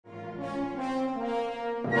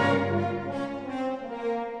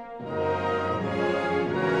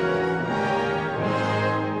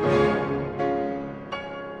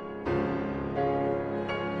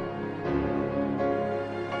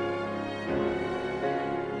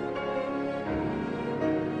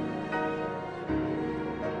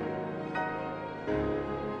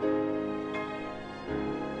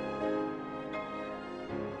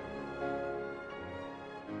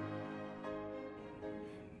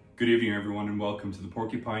Good evening, everyone, and welcome to the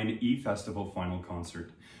Porcupine E-Festival Final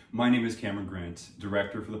Concert. My name is Cameron Grant,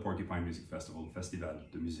 Director for the Porcupine Music Festival, Festival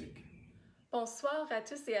de Musique. Bonsoir à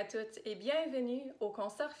tous et à toutes et bienvenue au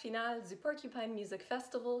concert final du Porcupine Music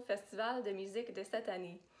Festival, Festival de musique de cette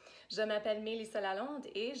année. Je m'appelle Mélissa Lalonde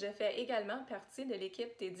et je fais également partie de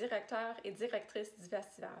l'équipe des directeurs et directrices du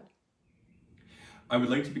festival. I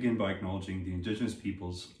would like to begin by acknowledging the Indigenous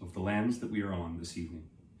peoples of the lands that we are on this evening.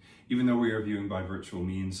 Even though we are viewing by virtual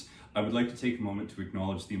means, I would like to take a moment to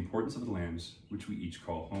acknowledge the importance of the lands which we each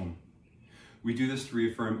call home. We do this to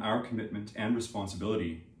reaffirm our commitment and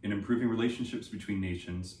responsibility in improving relationships between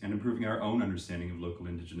nations and improving our own understanding of local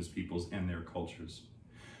Indigenous peoples and their cultures.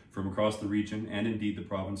 From across the region, and indeed the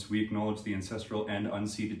province, we acknowledge the ancestral and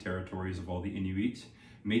unceded territories of all the Inuit,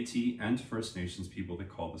 Métis, and First Nations people that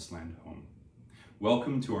call this land home.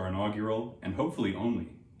 Welcome to our inaugural, and hopefully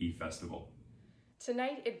only, E-Festival.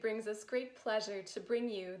 Tonight, it brings us great pleasure to bring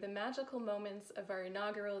you the magical moments of our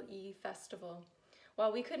inaugural E-Festival.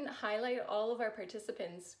 While we couldn't highlight all of our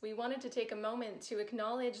participants, we wanted to take a moment to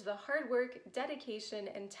acknowledge the hard work, dedication,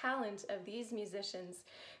 and talent of these musicians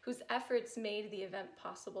whose efforts made the event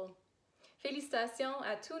possible. Félicitations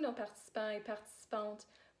à tous nos participants et participantes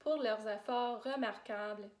pour leurs efforts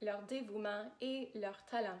remarquables, leur dévouement et leur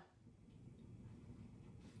talent.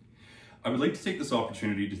 I would like to take this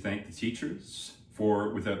opportunity to thank the teachers,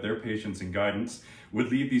 for without their patience and guidance,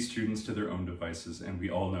 would leave these students to their own devices, and we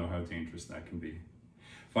all know how dangerous that can be.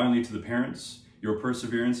 Finally, to the parents, your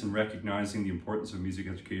perseverance in recognizing the importance of music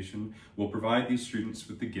education will provide these students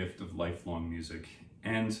with the gift of lifelong music.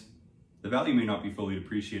 And the value may not be fully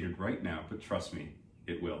appreciated right now, but trust me,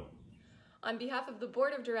 it will. On behalf of the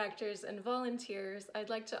Board of Directors and volunteers, I'd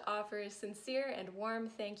like to offer a sincere and warm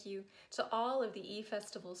thank you to all of the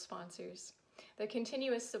E-Festival sponsors. Their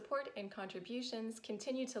continuous support and contributions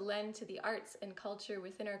continue to lend to the arts and culture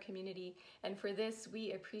within our community, and for this,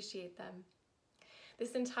 we appreciate them.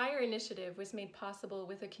 This entire initiative was made possible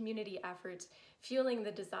with a community effort, fueling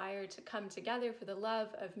the desire to come together for the love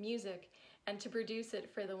of music and to produce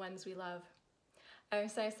it for the ones we love. Un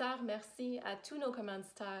sincère merci à tous nos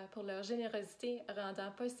commanditaires pour leur générosité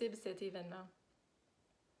rendant possible cet événement.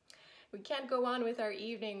 We can't go on with our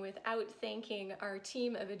evening without thanking our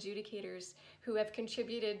team of adjudicators who have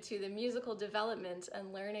contributed to the musical development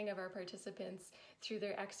and learning of our participants through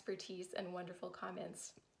their expertise and wonderful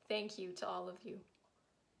comments. Thank you to all of you.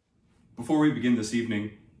 Before we begin this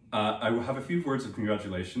evening, I will have a few words of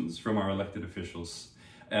congratulations from our elected officials.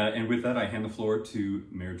 And with that, I hand the floor to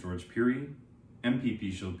Mayor George Peary,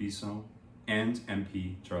 MPP Gilles Bisson, and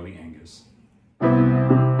MP Charlie Angus.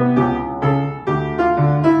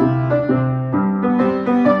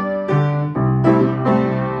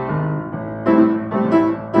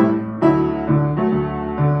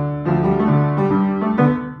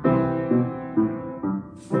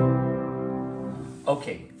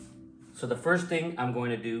 Okay, so the first thing I'm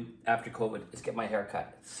going to do after COVID is get my hair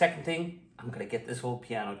cut. Second thing, I'm going to get this whole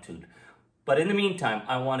piano tuned. But in the meantime,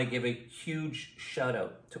 I want to give a huge shout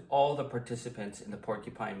out to all the participants in the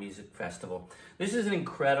Porcupine Music Festival. This is an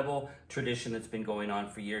incredible tradition that's been going on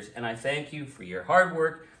for years, and I thank you for your hard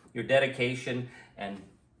work, your dedication, and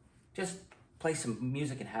just play some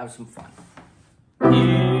music and have some fun.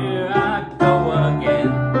 Here I go again,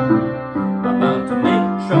 about to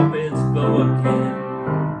make trumpets blow again,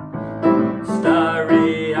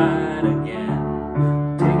 starry-eyed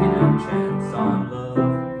again, taking a chance on love.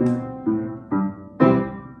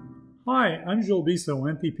 Hi, I'm Gilles Bisson,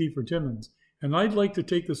 MPP for Timmins, and I'd like to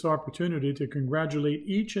take this opportunity to congratulate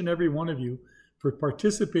each and every one of you for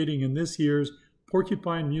participating in this year's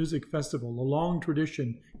Porcupine Music Festival, a long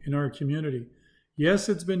tradition in our community. Yes,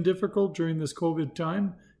 it's been difficult during this COVID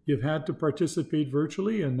time. You've had to participate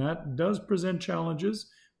virtually, and that does present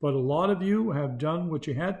challenges, but a lot of you have done what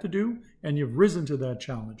you had to do, and you've risen to that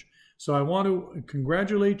challenge. So I want to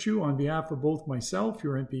congratulate you on behalf of both myself,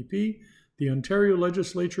 your MPP, the Ontario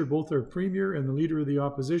Legislature, both our Premier and the Leader of the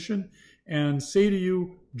Opposition, and say to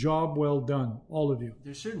you, job well done, all of you.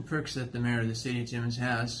 There's certain perks that the Mayor of the City of Timmins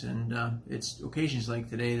has, and it's occasions like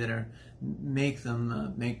today that make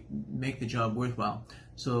the job worthwhile.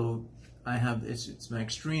 So it's my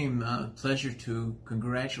extreme pleasure to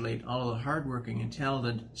congratulate all of the hardworking and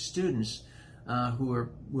talented students who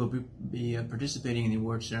will be participating in the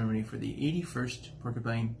award ceremony for the 81st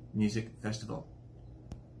Porcupine Music Festival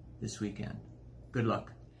this weekend. Good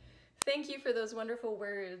luck. Thank you for those wonderful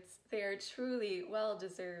words. They are truly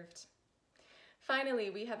well-deserved.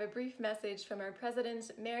 Finally, we have a brief message from our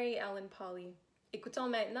President, Mary Ellen Pauley. Écoutons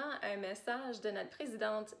maintenant un message de notre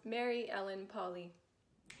Présidente, Mary Ellen Pauley.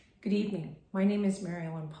 Good evening. My name is Mary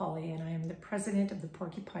Ellen Polly and I am the president of the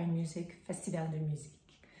Porcupine Musique Festival de Musique.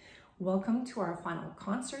 Welcome to our final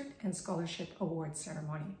concert and scholarship award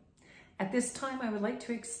ceremony. At this time, I would like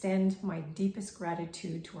to extend my deepest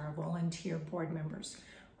gratitude to our volunteer board members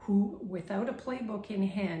who, without a playbook in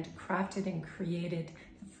hand, crafted and created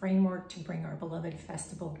the framework to bring our beloved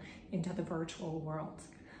festival into the virtual world.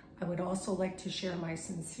 I would also like to share my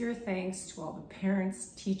sincere thanks to all the parents,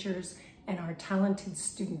 teachers, and our talented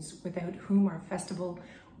students without whom our festival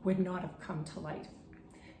would not have come to life.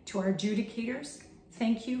 To our adjudicators,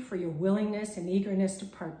 thank you for your willingness and eagerness to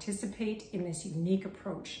participate in this unique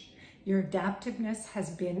approach. Your adaptiveness has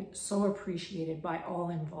been so appreciated by all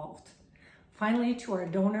involved. Finally, to our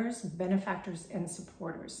donors, benefactors, and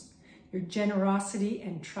supporters, your generosity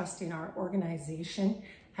and trust in our organization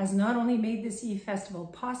has not only made this e-festival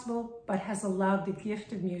possible, but has allowed the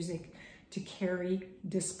gift of music to carry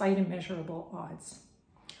despite immeasurable odds.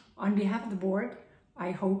 On behalf of the board,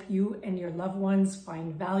 I hope you and your loved ones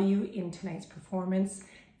find value in tonight's performance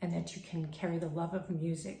and that you can carry the love of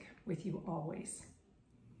music with you always.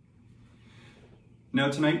 Now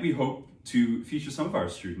tonight we hope to feature some of our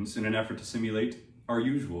students in an effort to simulate our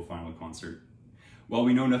usual final concert. While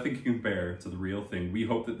we know nothing can compare to the real thing, we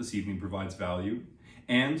hope that this evening provides value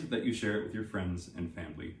and that you share it with your friends and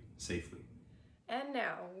family safely. And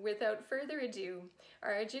now, without further ado,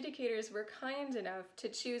 our adjudicators were kind enough to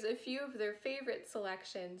choose a few of their favorite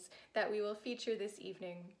selections that we will feature this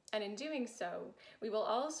evening. And in doing so, we will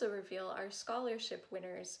also reveal our scholarship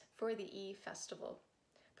winners for the E-Festival.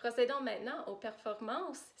 Procédons maintenant aux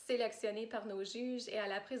performances sélectionnées par nos juges et à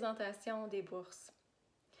la présentation des bourses.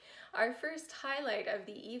 Our first highlight of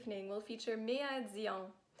the evening will feature Mea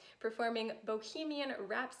Dion, performing Bohemian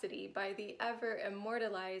Rhapsody by the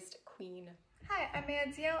ever-immortalized Queen. Hi, I'm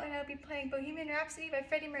Mea Dion and I'll be playing Bohemian Rhapsody by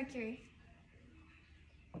Freddie Mercury.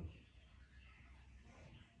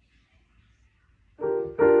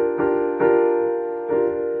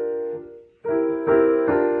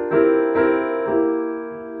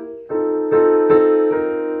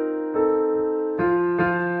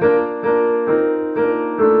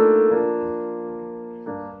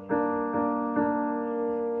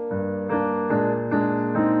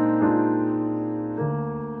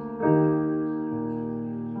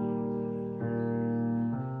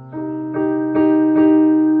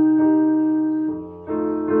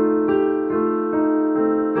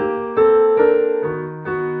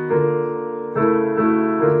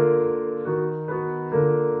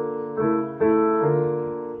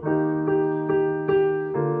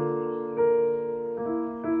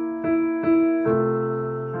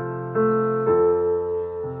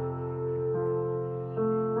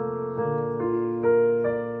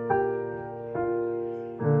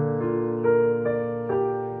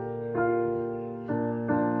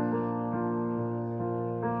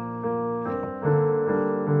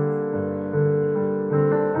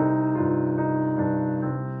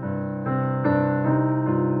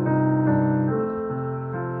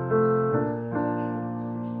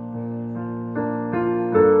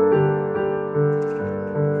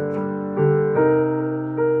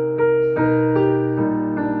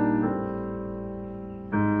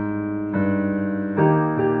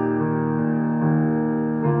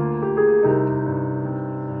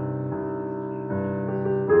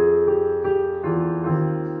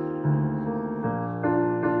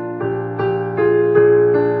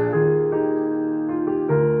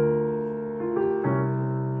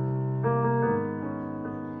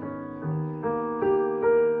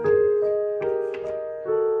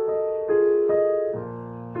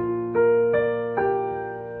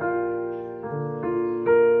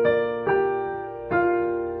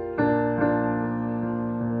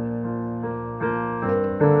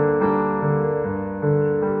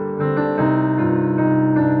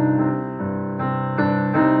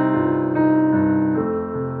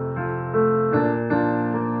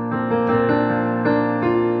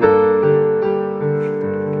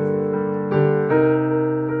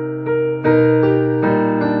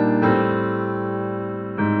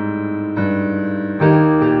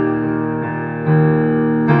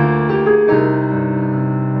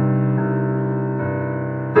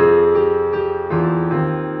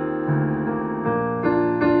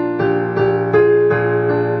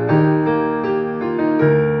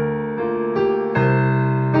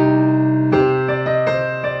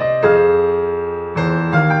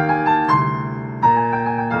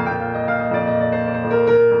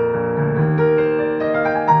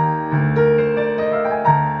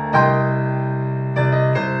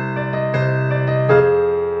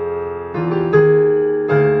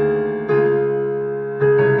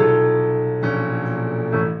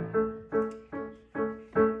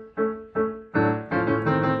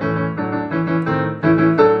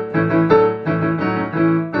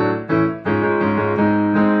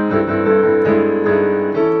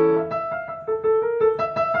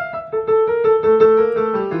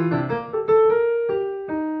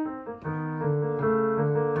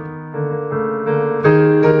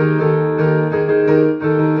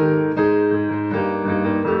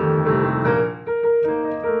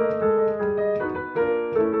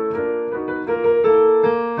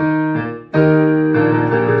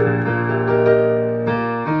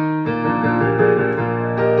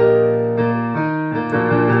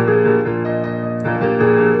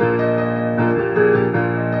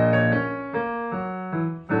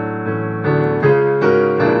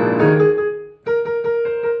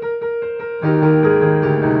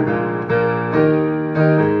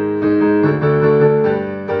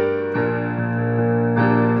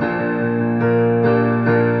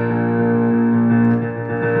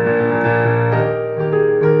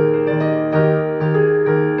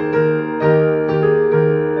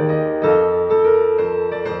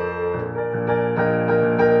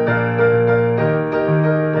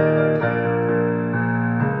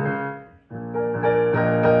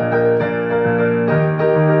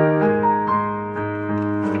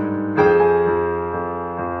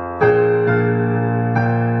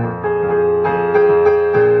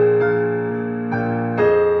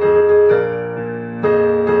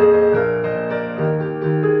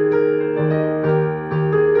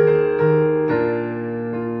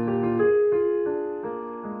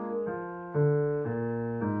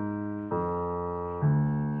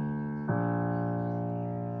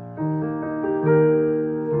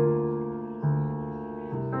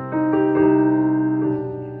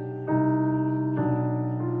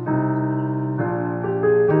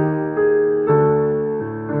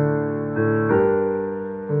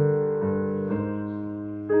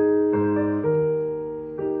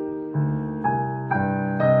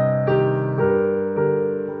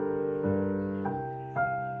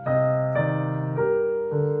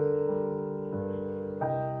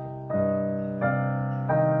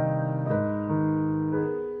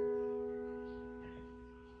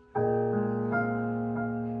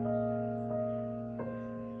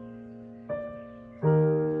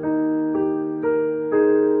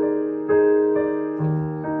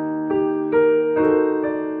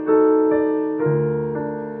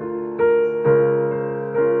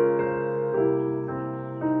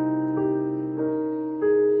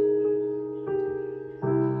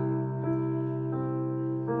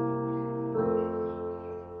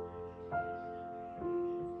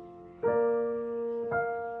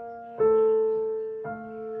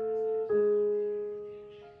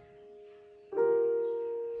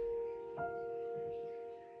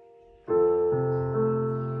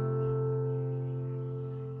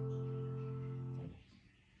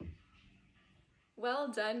 Well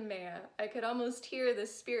done, Maya. I could almost hear the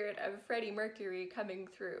spirit of Freddie Mercury coming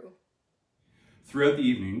through. Throughout the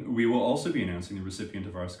evening, we will also be announcing the recipient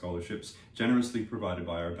of our scholarships, generously provided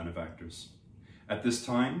by our benefactors. At this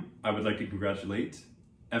time, I would like to congratulate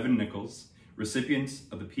Evan Nichols, recipient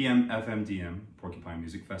of the PM-FMDM Porcupine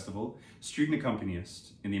Music Festival, student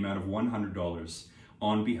accompanist in the amount of $100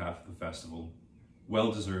 on behalf of the festival.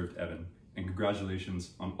 Well deserved, Evan, and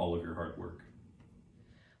congratulations on all of your hard work.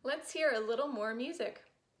 Let's hear a little more music.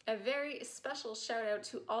 A very special shout out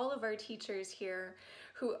to all of our teachers here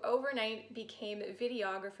who overnight became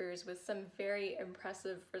videographers with some very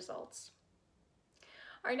impressive results.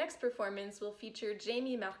 Our next performance will feature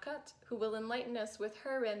Jamie Marcotte, who will enlighten us with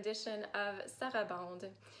her rendition of Sarabande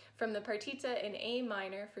from the Partita in A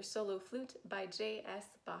minor for solo flute by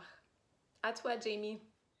J.S. Bach. À toi, Jamie.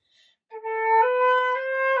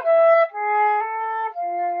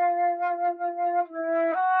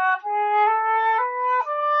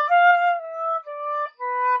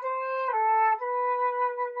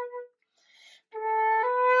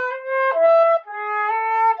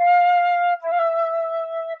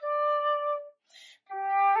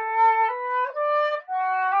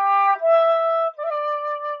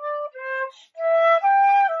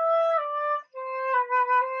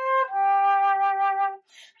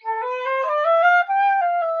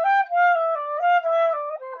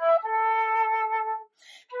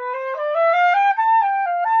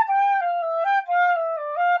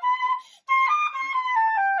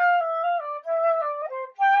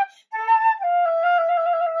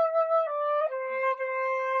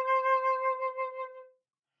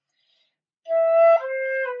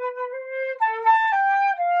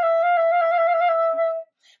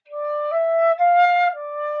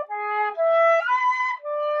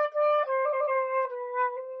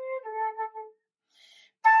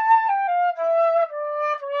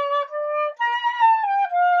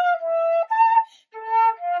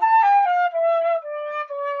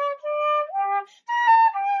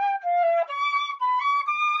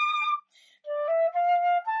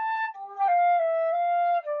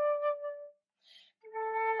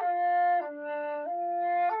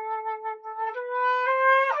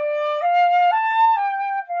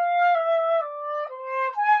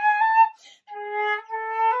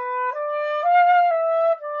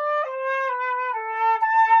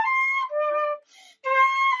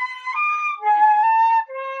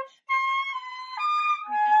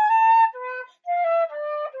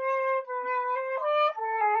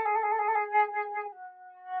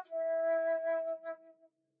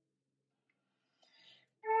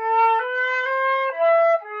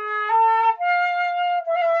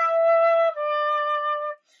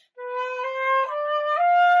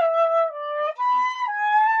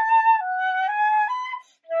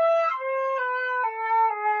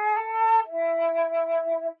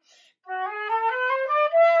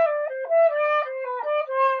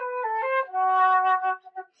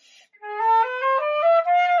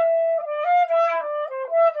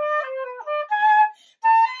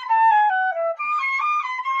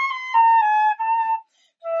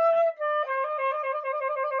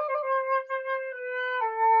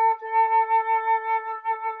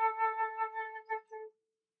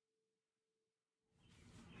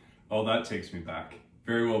 Oh, that takes me back.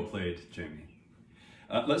 Very well played, Jamie.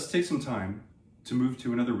 Let's take some time to move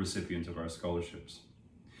to another recipient of our scholarships.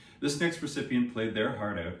 This next recipient played their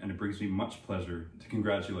heart out, and it brings me much pleasure to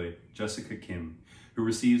congratulate Jessica Kim, who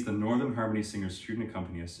receives the Northern Harmony Singer Student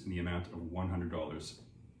Accompanist in the amount of $100.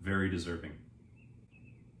 Very deserving.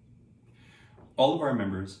 All of our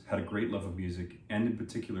members had a great love of music, and in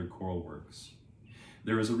particular choral works.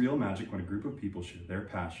 There is a real magic when a group of people share their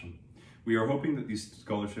passion. We are hoping that these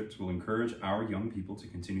scholarships will encourage our young people to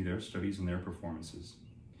continue their studies and their performances.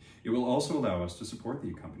 It will also allow us to support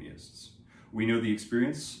the accompanists. We know the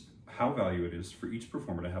experience, how valuable it is for each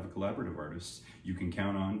performer to have a collaborative artist you can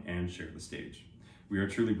count on and share the stage. We are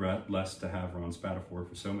truly blessed to have Ron Spatafor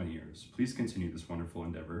for so many years. Please continue this wonderful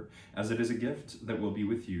endeavor, as it is a gift that will be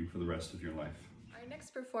with you for the rest of your life. Our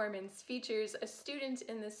next performance features a student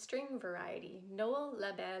in the string variety, Noel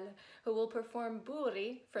Labelle, who will perform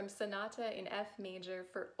Burri from Sonata in F major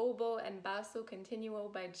for oboe and basso continuo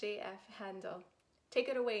by J.F. Handel. Take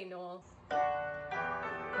it away, Noel.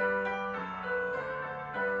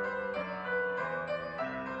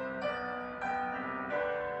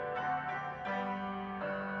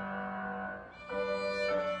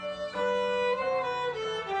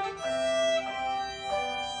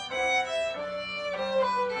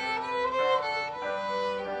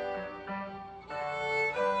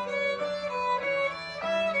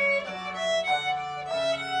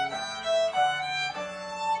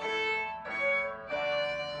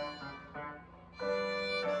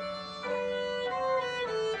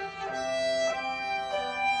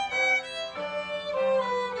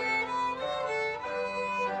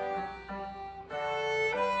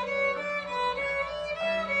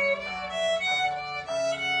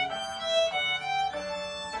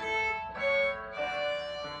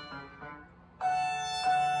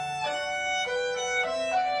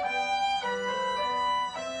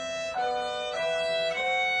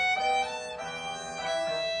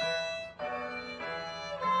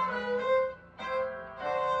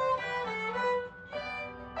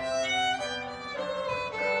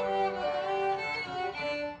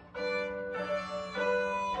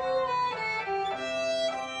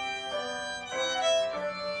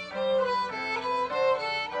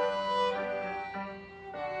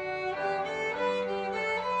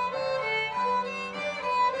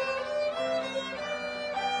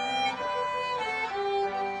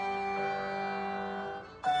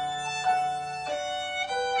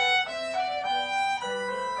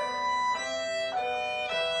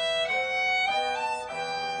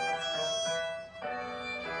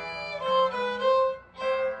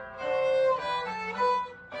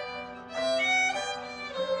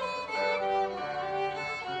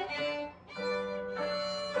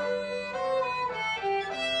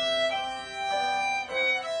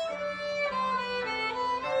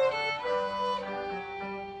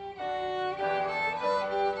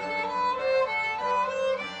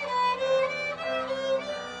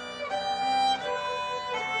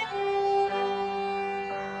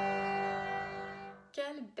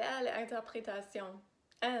 interpretation,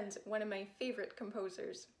 and one of my favorite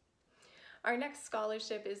composers. Our next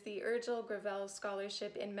scholarship is the Urgel Gravel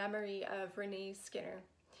Scholarship in memory of Renee Skinner,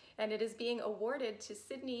 and it is being awarded to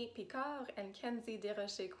Sydney Picard and Kenzie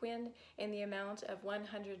Desrochers-Quinn in the amount of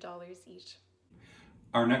 $100 each.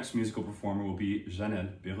 Our next musical performer will be Janelle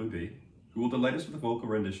Bérubé, who will delight us with a vocal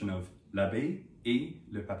rendition of L'abeille et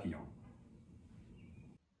le papillon.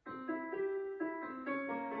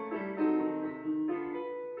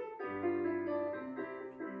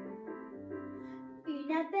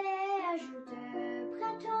 Une abeille ajoute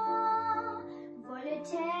printemps, volait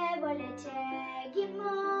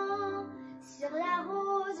gaiement sur la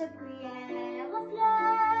rose bruyère aux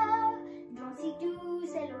fleurs, dont si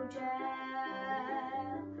douce est l'odeur.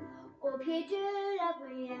 Au pied de la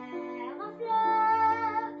bruyère en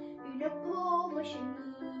fleurs, une pauvre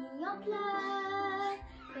chenille en pleurs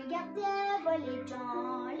regardait voler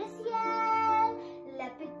dans le ciel la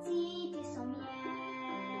petite et son miel.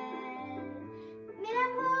 Mais la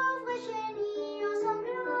pauvre chenille en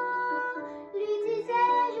sanglots lui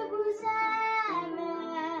disait je vous aime.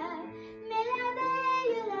 Mais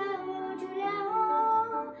l'abeille là-haut, tout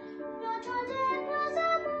là-haut, n'entendait pas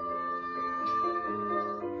un mot.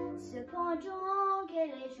 Cependant que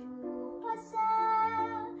les jours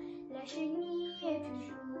passèrent, la chenille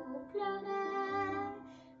toujours pleurait,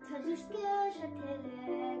 tandis que chantait le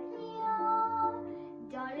grillon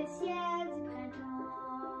dans le ciel du printemps.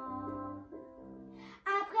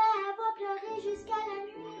 Après avoir pleuré jusqu'à la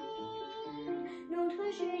nuit, notre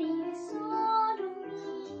chenille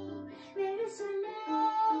s'endormit, mais le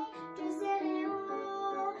soleil de ses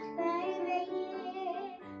rayons va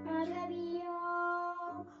éveiller un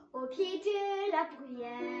gravillon. Au pied de la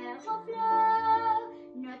bruyère en fleurs,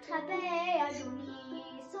 notre abeille a donné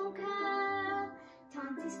son cœur,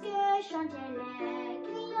 tandis que chantaient les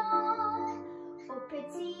grillons aux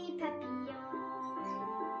petits papillons.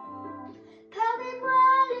 Par les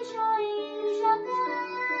bois, les champs et les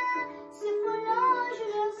jardins se prolongent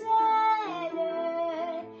leurs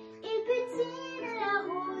ailes. Ils pétinent la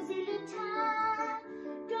rose et le thym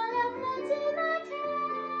dans la fête du matin.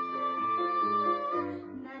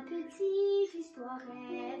 Ma petite histoire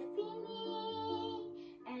est finie.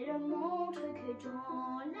 Elle montre que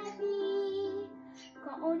dans la vie,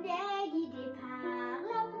 quand on est guidé par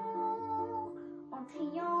l'amour, on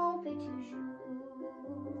triomphe toujours.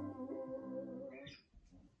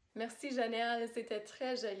 Merci Janelle, c'était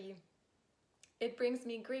très joli. It brings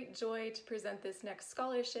me great joy to present this next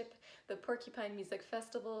scholarship, the Porcupine Music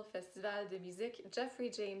Festival Festival de Musique Jeffrey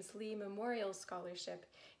James Lee Memorial Scholarship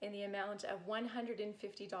in the amount of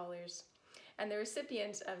 $150. And the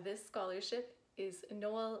recipient of this scholarship is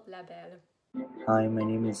Noel Labelle. Hi, my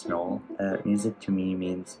name is Noel. Music to me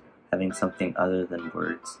means having something other than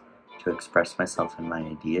words to express myself and my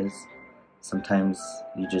ideas. Sometimes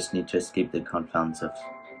you just need to escape the confounds of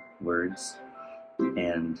words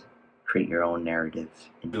and create your own narrative.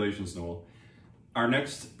 Congratulations, Noel. Our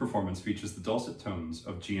next performance features the dulcet tones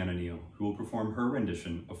of Gianna Neal, who will perform her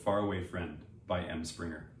rendition of Faraway Friend by M.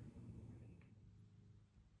 Springer.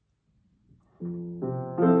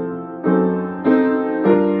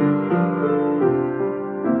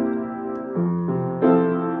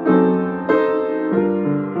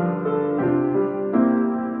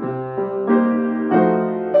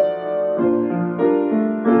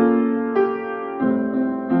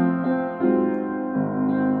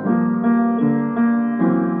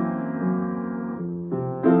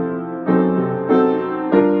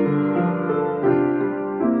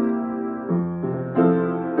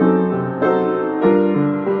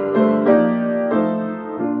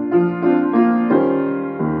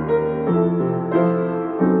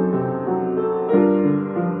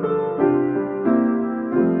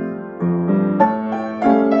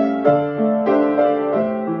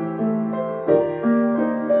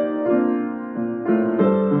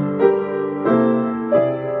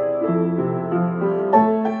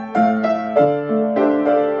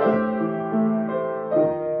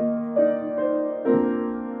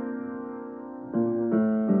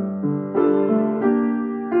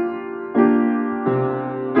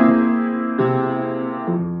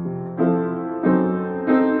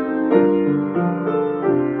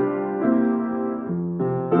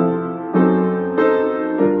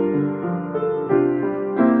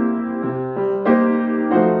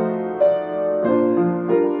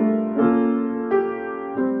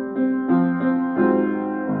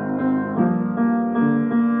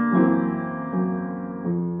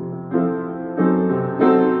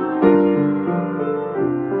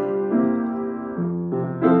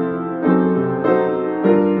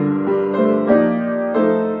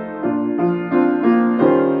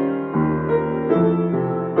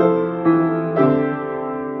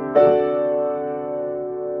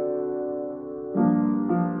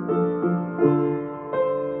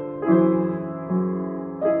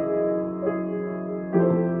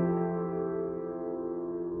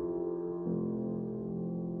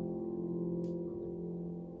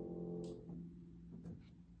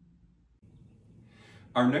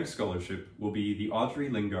 Our next scholarship will be the Audrey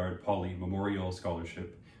Lingard Polly Memorial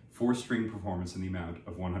Scholarship for string performance in the amount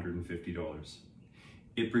of $150.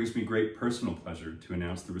 It brings me great personal pleasure to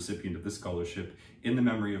announce the recipient of this scholarship in the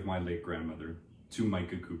memory of my late grandmother, to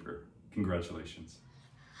Micah Cooper. Congratulations.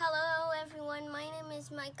 Hello everyone, my name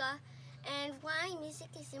is Micah, and why music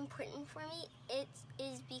is important for me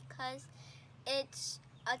is because it's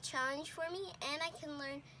a challenge for me, and I can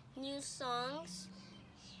learn new songs,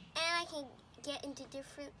 and I can get into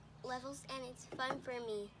different levels, and it's fun for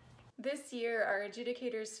me. This year, our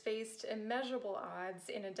adjudicators faced immeasurable odds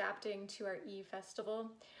in adapting to our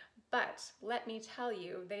E-Festival, but let me tell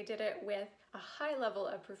you, they did it with a high level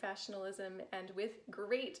of professionalism and with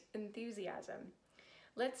great enthusiasm.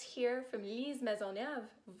 Let's hear from Lise Maisonneuve,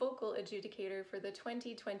 vocal adjudicator for the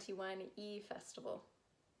 2021 E-Festival.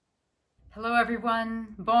 Hello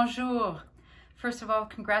everyone, bonjour. First of all,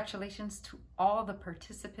 congratulations to all the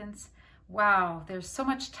participants. Wow, there's so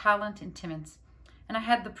much talent in Timmins, and I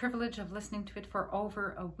had the privilege of listening to it for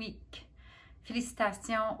over a week.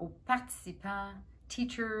 Félicitations aux participants,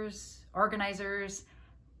 teachers, organizers,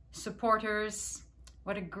 supporters.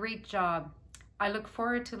 What a great job. I look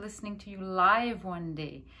forward to listening to you live one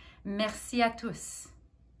day. Merci à tous.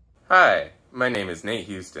 Hi, my name is Nate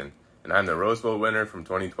Houston, and I'm the Rose Bowl winner from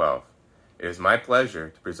 2012. It is my pleasure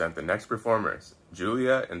to present the next performers,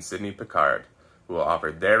 Julia and Sydney Picard, who will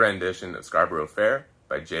offer their rendition of Scarborough Fair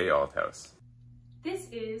by Jay Althouse. This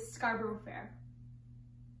is Scarborough Fair.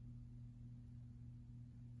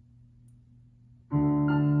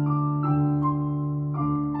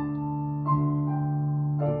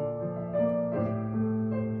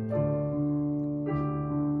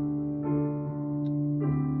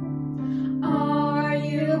 Are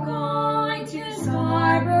you going to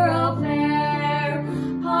Scarborough Fair?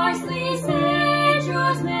 Parsley, sage,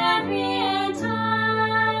 rosemary, and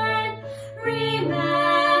thyme.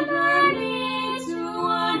 Remember me to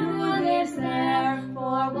one who lives there.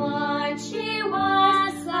 For once she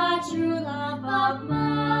was the true love of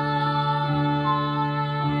mine.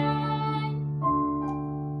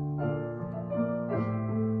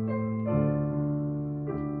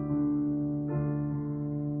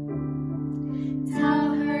 Tell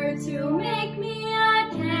her to make me a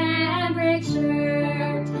cambric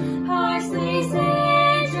shirt, parsley,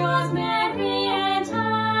 sage, rosemary, and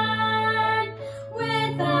thyme.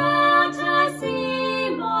 Without a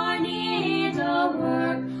seam or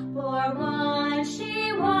needlework, for once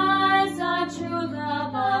she was a true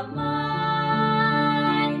love of mine.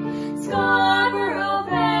 Scarborough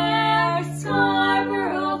Fair,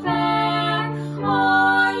 Scarborough Fair,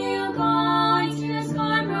 are you going to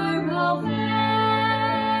Scarborough Fair?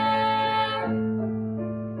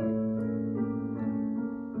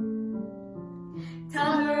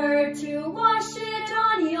 Tell her to wash it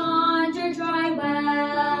on yonder dry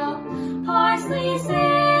well, parsley,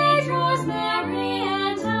 sage, rosemary,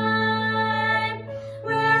 and thyme,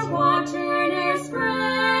 where water ne'er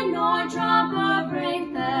sprang nor drop of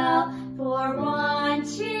rain fell, for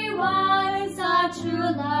once she was a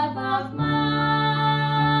true love of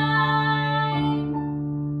mine.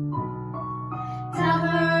 Tell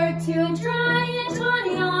her to dry it on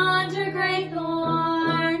yonder grey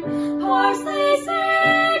thorn, parsley,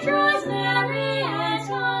 sage, rosemary, and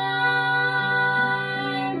thyme,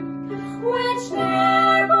 which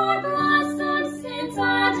ne'er bore blossom since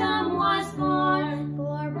Adam was born,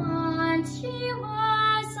 for once she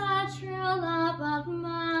was a true love of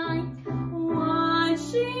mine.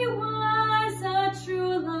 Once she was a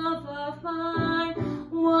true love of mine.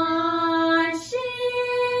 Once she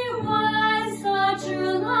was a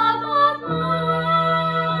true love of mine.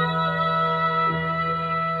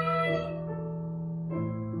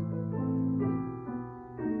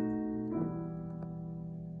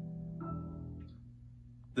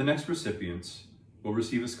 The next recipients will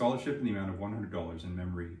receive a scholarship in the amount of $100 in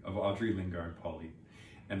memory of Audrey Lingard Polly,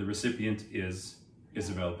 and the recipient is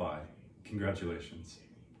Isabel Bai. Congratulations.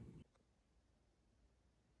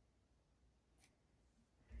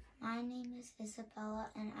 My name is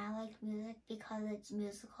Isabella, and I like music because it's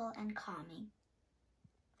musical and calming.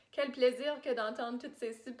 Quel plaisir que d'entendre toutes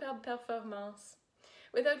ces superbes performances.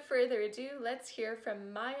 Without further ado, let's hear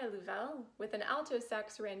from Maya Louvel with an alto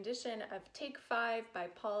sax rendition of Take 5 by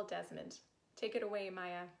Paul Desmond. Take it away,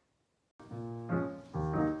 Maya.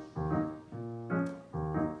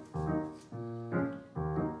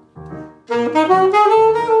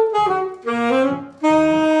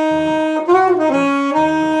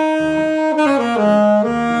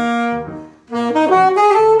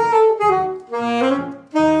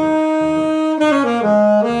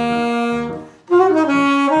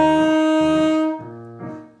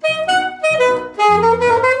 Thank you.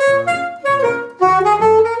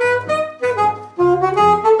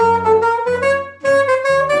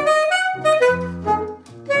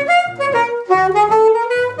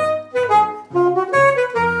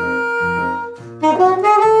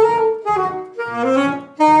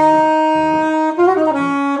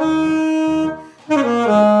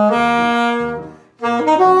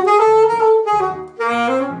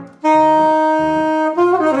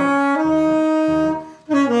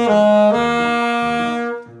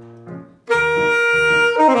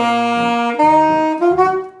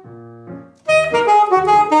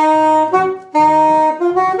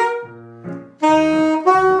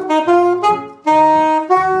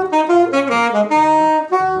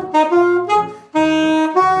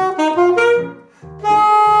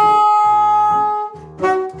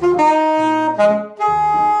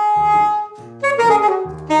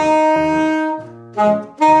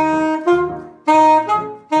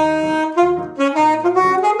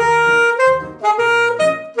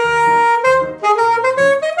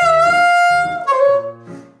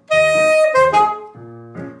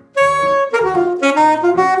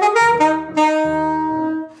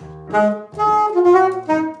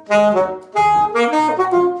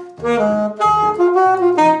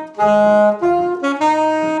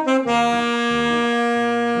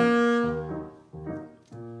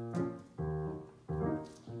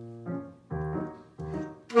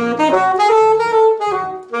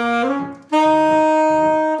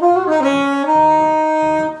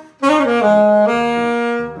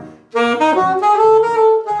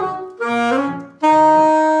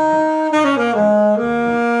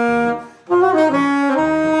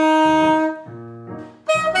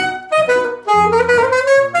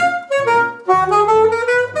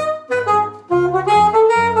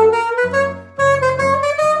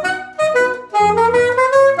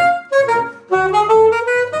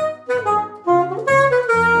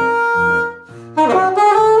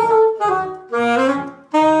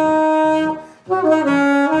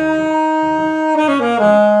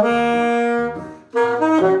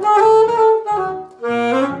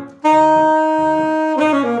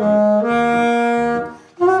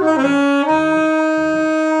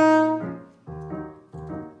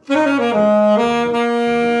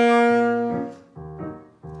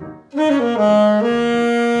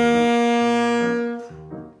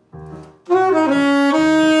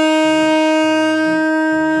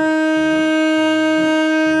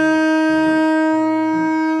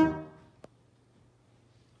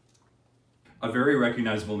 A very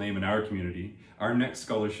recognizable name in our community, our next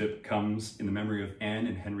scholarship comes in the memory of Anne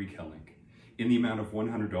and Henry Kelling, in the amount of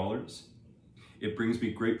 $100. It brings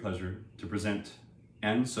me great pleasure to present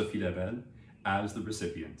Anne-Sophie Labelle as the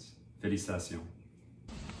recipient. Félicitations.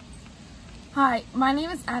 Hi, my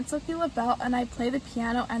name is Anne-Sophie Labelle and I play the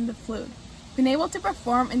piano and the flute. Being able to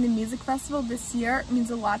perform in the music festival this year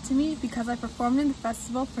means a lot to me because I performed in the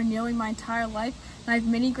festival for nearly my entire life and I have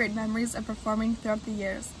many great memories of performing throughout the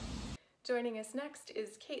years. Joining us next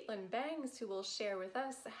is Caitlin Bangs, who will share with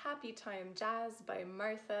us Happy Time Jazz by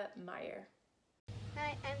Martha Meyer.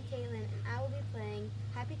 Hi, I'm Caitlin, and I will be playing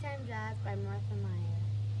Happy Time Jazz by Martha Meyer.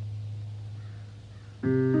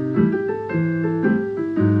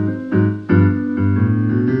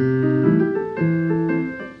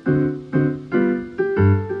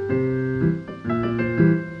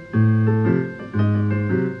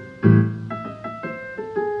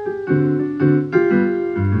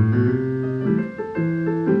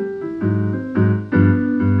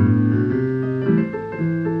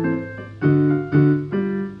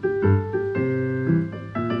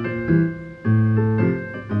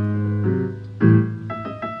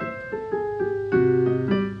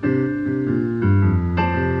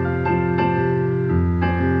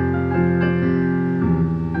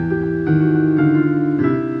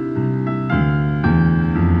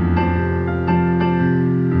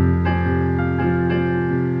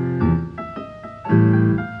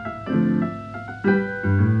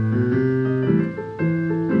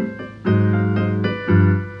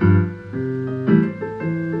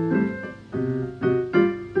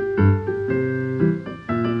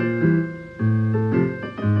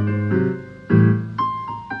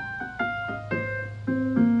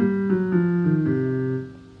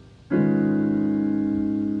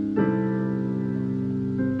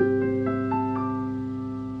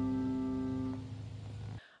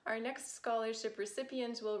 Our next scholarship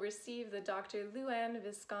recipient will receive the Dr. Luann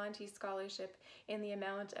Visconti Scholarship in the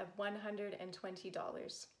amount of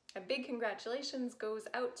 $120. A big congratulations goes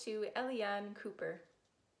out to Eliane Cooper.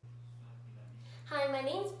 Hi, my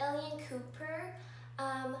name's Eliane Cooper.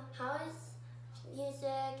 How is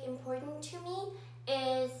music important to me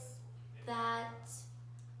is that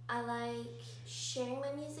I like sharing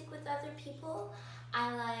my music with other people.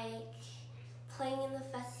 I like playing in the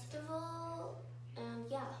festival, and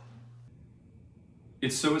yeah.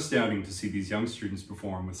 It's so astounding to see these young students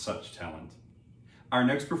perform with such talent. Our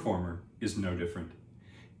next performer is no different.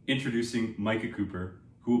 Introducing Micah Cooper,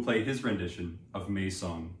 who will play his rendition of May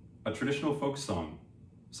Song, a traditional folk song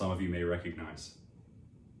some of you may recognize.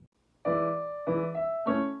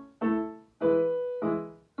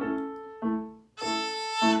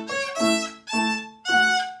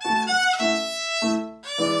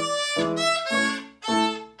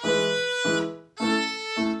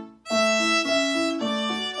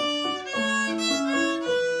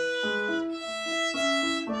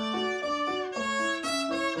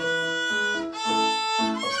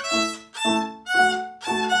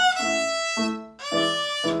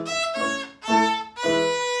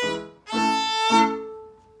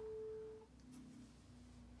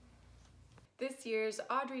 This year's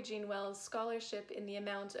Audrey Jean Wells Scholarship in the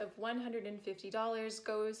amount of $150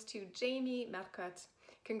 goes to Jamie Marcotte.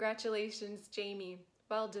 Congratulations, Jamie.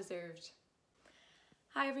 Well deserved.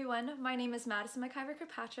 Hi everyone, my name is Madison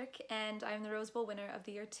McIver-Kirkpatrick and I'm the Rose Bowl winner of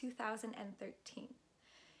the year 2013.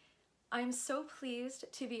 I'm so pleased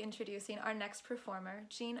to be introducing our next performer,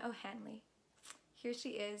 Jean O'Hanley. Here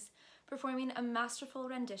she is, performing a masterful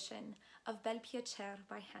rendition of Bel Piacere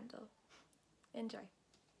by Handel. Enjoy.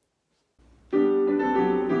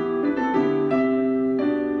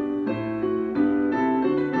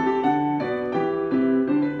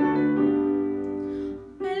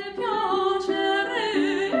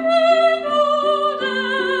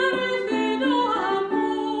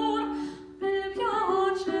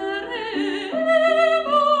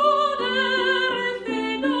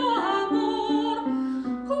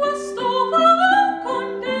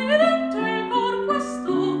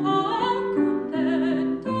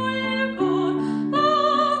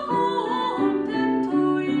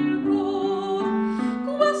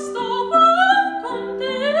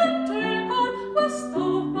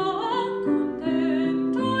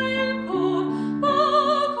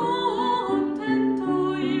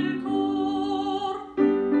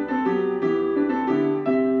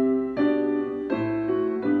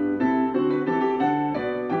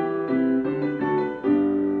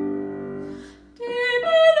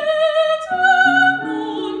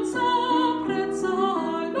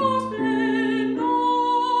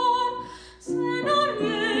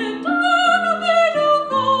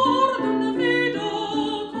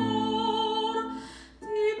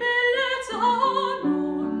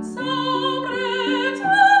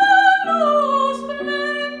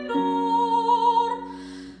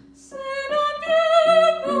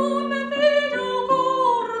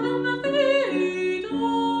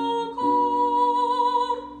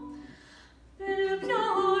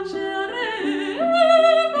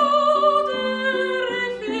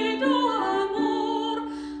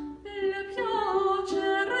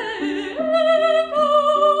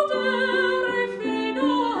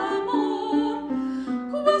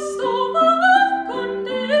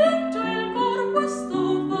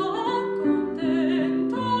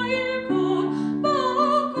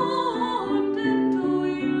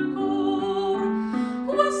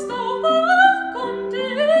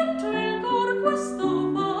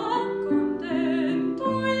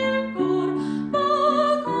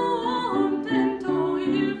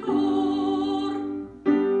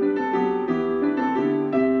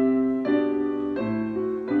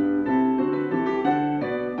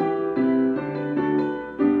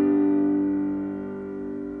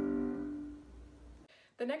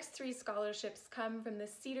 The next three scholarships come from the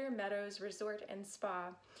Cedar Meadows Resort and Spa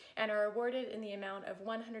and are awarded in the amount of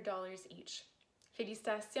 $100 each.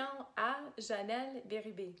 Félicitations à Janelle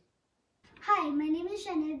Berube. Hi, my name is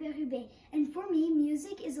Janelle Berube, and for me,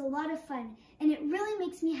 music is a lot of fun, and it really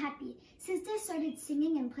makes me happy. Since I started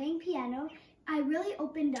singing and playing piano, I really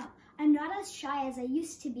opened up. I'm not as shy as I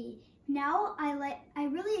used to be. Now, I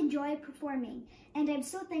really enjoy performing, and I'm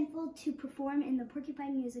so thankful to perform in the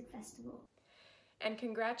Porcupine Music Festival. And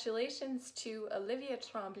congratulations to Olivia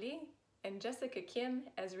Tremblay and Jessica Kim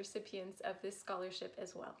as recipients of this scholarship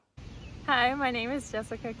as well. Hi, my name is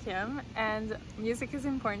Jessica Kim, and music is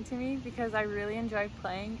important to me because I really enjoy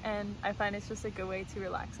playing and I find it's just a good way to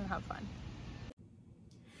relax and have fun.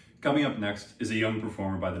 Coming up next is a young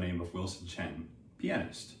performer by the name of Wilson Chen,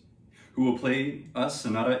 pianist, who will play us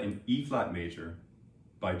Sonata in E-flat major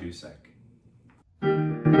by Dussek.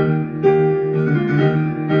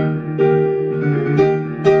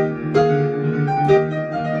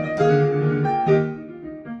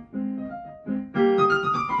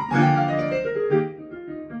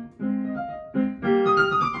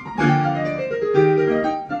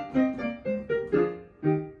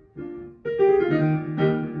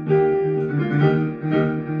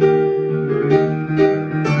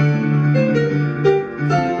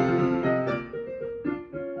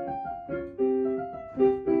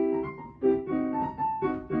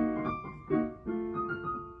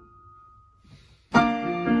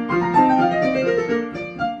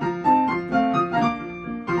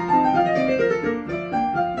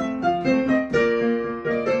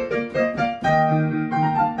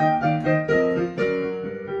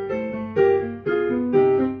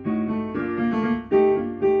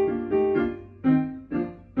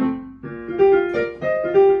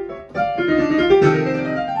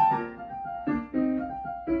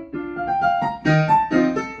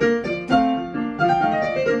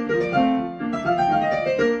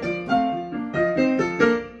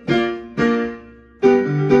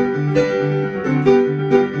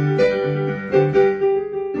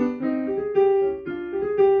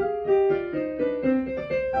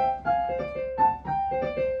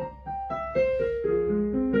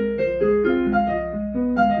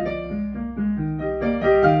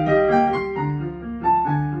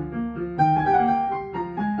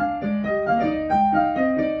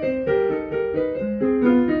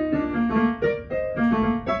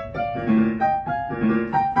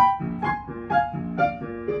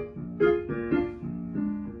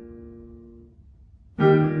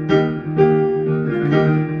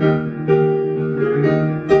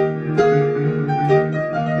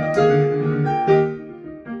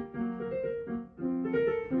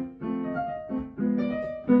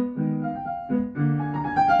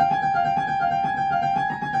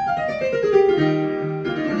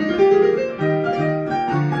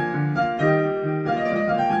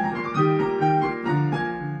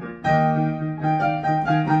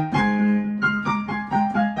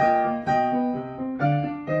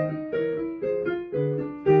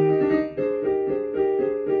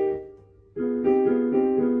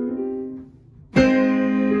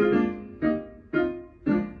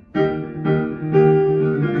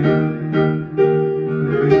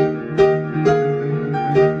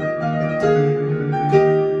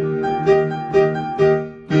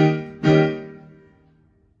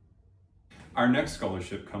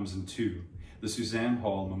 scholarship comes in two, the Suzanne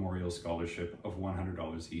Hall Memorial Scholarship of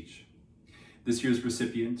 $100 each. This year's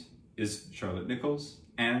recipient is Charlotte Nichols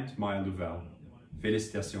and Maya Louvel.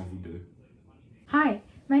 Félicitations vous deux. Hi,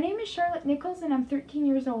 my name is Charlotte Nichols and I'm 13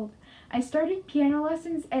 years old. I started piano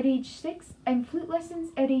lessons at age 6 and flute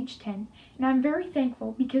lessons at age 10, and I'm very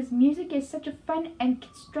thankful because music is such a fun and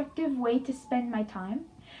constructive way to spend my time.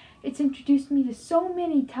 It's introduced me to so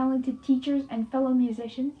many talented teachers and fellow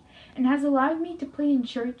musicians, and has allowed me to play in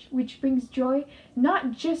church, which brings joy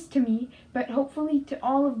not just to me, but hopefully to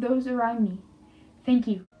all of those around me. Thank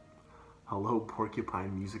you. Hello,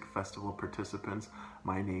 Porcupine Music Festival participants.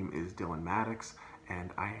 My name is Dylan Maddox,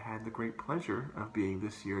 and I had the great pleasure of being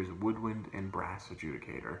this year's woodwind and brass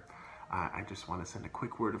adjudicator. I just want to send a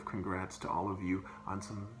quick word of congrats to all of you on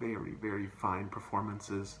some very, very fine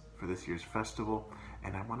performances for this year's festival,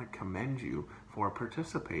 and I want to commend you for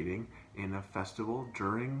participating in a festival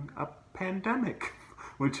during a pandemic,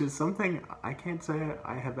 which is something I can't say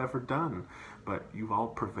I have ever done, but you've all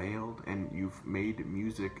prevailed and you've made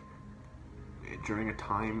music during a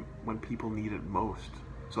time when people need it most.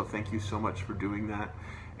 So thank you so much for doing that,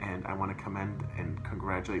 and I want to commend and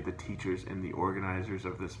congratulate the teachers and the organizers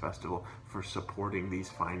of this festival for supporting these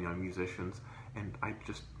fine young musicians, and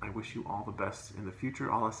I wish you all the best in the future,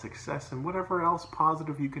 all the success and whatever else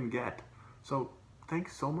positive you can get. So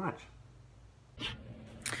thanks so much.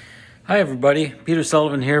 Hi everybody, Peter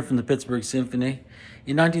Sullivan here from the Pittsburgh Symphony.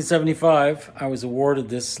 In 1975, I was awarded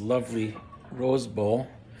this lovely Rose Bowl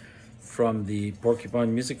from the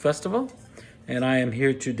Porcupine Music Festival, and I am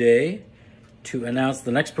here today to announce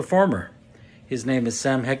the next performer. His name is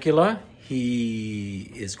Sam Hecula.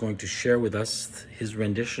 He is going to share with us his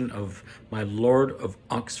rendition of My Lord of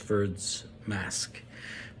Oxford's Masque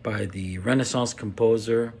by the Renaissance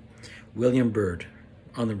composer William Byrd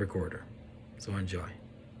on the recorder. So enjoy.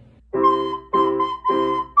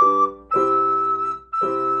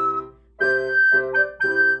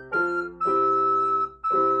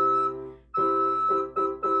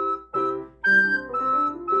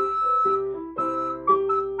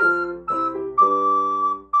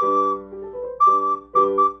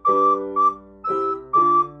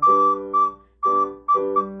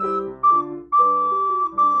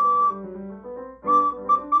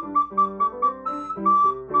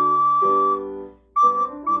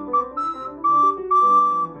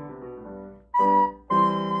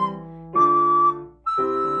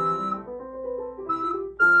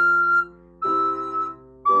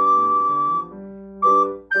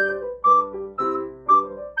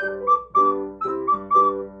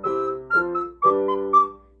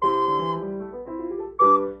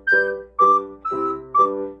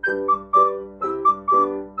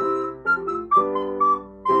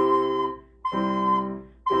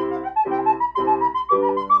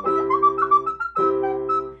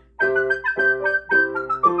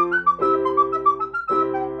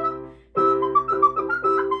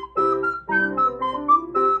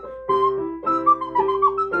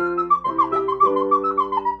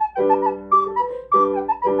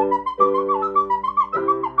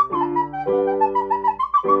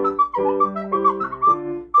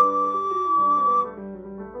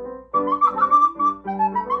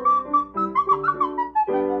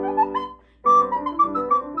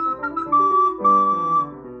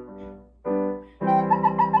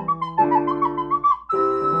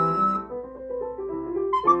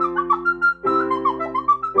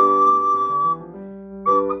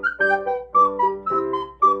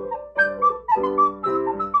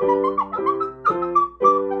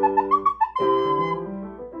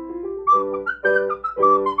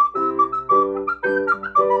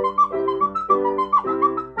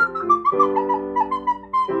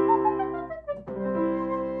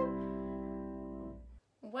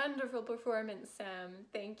 Wonderful performance, Sam.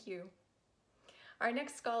 Thank you. Our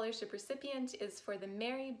next scholarship recipient is for the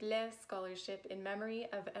Mary Blais Scholarship in memory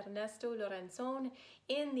of Ernesto Lorenzon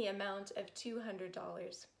in the amount of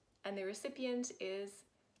 $200. And the recipient is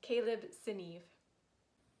Caleb Sineve.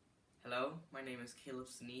 Hello, my name is Caleb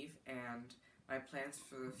Sineve, and my plans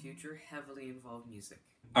for the future heavily involve music.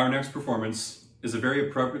 Our next performance is a very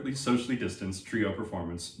appropriately socially distanced trio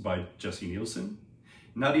performance by Jesse Nielsen,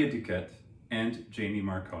 Nadia Duquette, and Jamie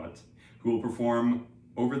Marcotte, who will perform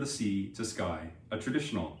Over the Sea to Sky, a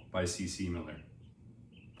traditional by C.C. Miller.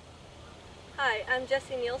 Hi, I'm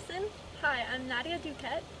Jessie Nielsen. Hi, I'm Nadia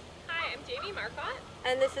Duquette. Hi, I'm Jamie Marcotte.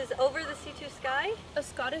 And this is Over the Sea to Sky, a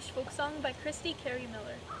Scottish folk song by Christy Carey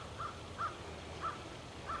Miller.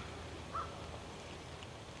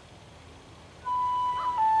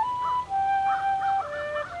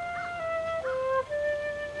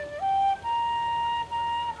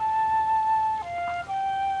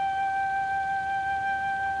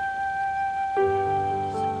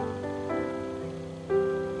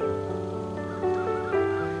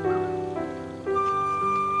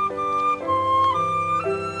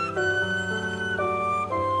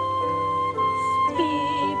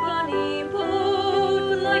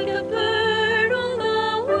 like a bird on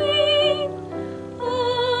the wing,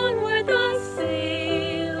 onward the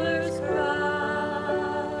sailors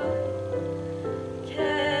cry.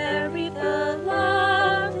 Carry the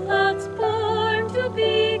lad that's born to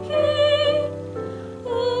be king,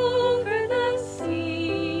 over the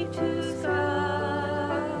sea to sky.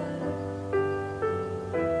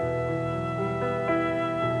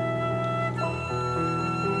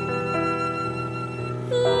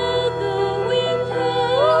 Loud the wind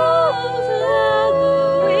howls, loud the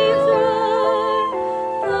waves roar,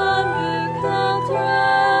 thunder clouds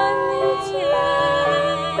run its air.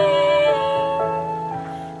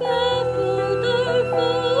 Baffled or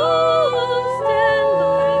foes stand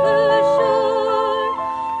by the shore,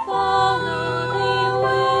 follow they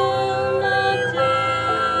will not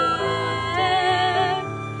dare.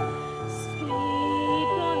 Speed,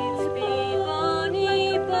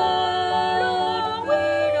 bonny boat,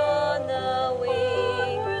 onward on the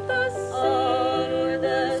wing, onward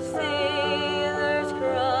the sailors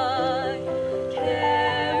cry.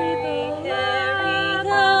 Carry the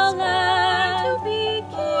lad to be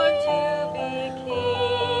king,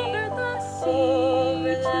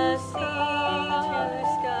 over the sea to sky.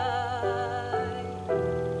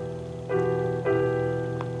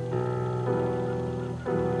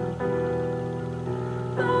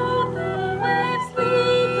 Though the waves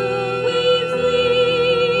leap,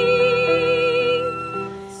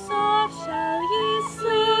 soft shall ye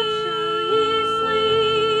sleep.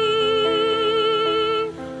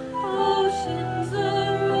 Ocean's a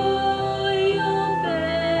royal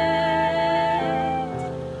bed,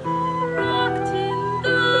 rocked in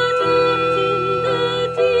the deep.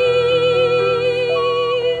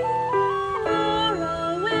 Laura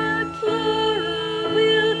will keep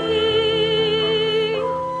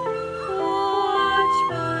watch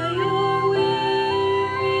by your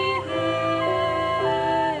weary head.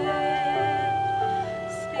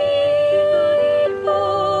 Speed,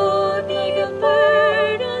 boat, like a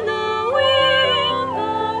bird on the wing,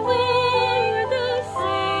 onward the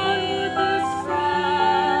sailors cry.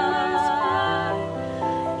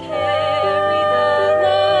 Carry the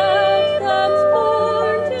lad that's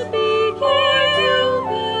born to be king,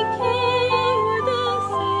 over the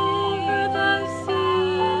sea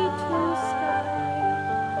to sky.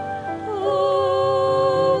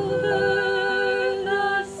 Over the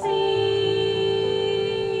sea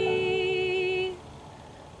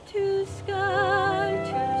to sky,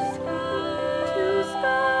 to sky, to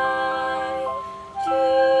sky, to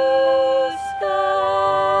sky.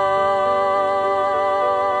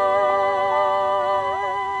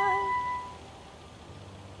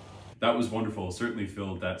 That was wonderful, certainly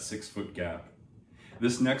filled that 6-foot gap.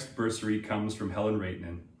 This next bursary comes from Helen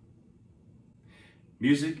Reitman.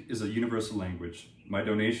 Music is a universal language. My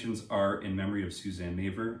donations are in memory of Suzanne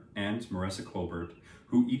Maver and Marissa Colbert,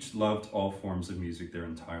 who each loved all forms of music their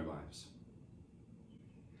entire lives.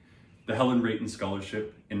 The Helen Reitman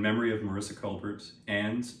Scholarship, in memory of Marissa Colbert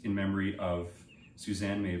and in memory of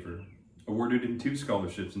Suzanne Maver, awarded in 2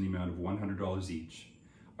 scholarships in the amount of $100 each,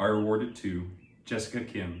 are awarded to Jessica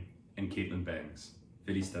Kim and Caitlin Bangs.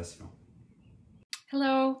 Félicitations.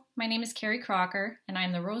 Hello, my name is Carrie Crocker, and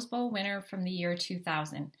I'm the Rose Bowl winner from the year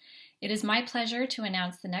 2000. It is my pleasure to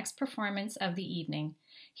announce the next performance of the evening.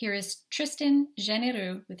 Here is Tristan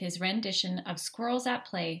Genereux with his rendition of Squirrels at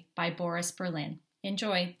Play by Boris Berlin.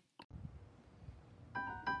 Enjoy!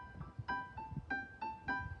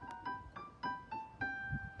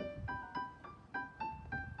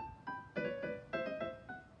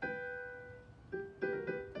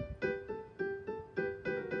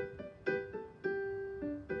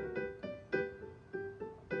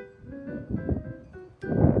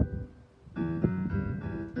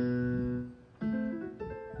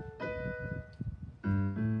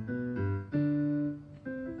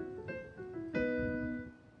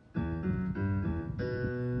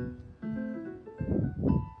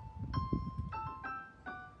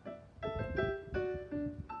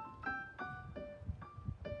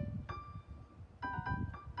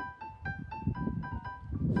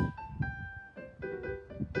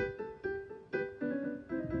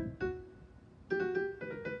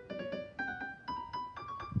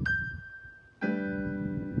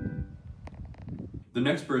 The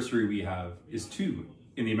next bursary we have is 2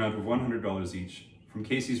 in the amount of $100 each from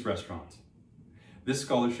Casey's Restaurant. This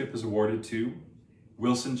scholarship is awarded to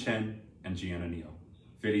Wilson Chen and Gianna Neal.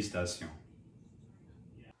 Félicitations.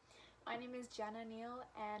 My name is Gianna Neal,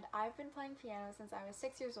 and I've been playing piano since I was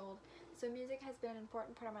 6 years old, so music has been an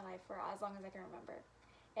important part of my life for as long as I can remember.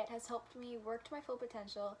 It has helped me work to my full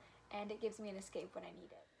potential, and it gives me an escape when I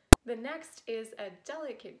need it. The next is a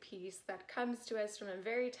delicate piece that comes to us from a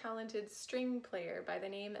very talented string player by the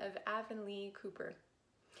name of Avonlea Cooper.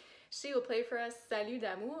 She will play for us Salut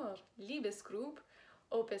d'amour, Liebesgruppe,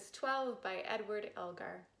 Opus 12 by Edward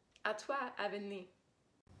Elgar. À toi, Avonlea.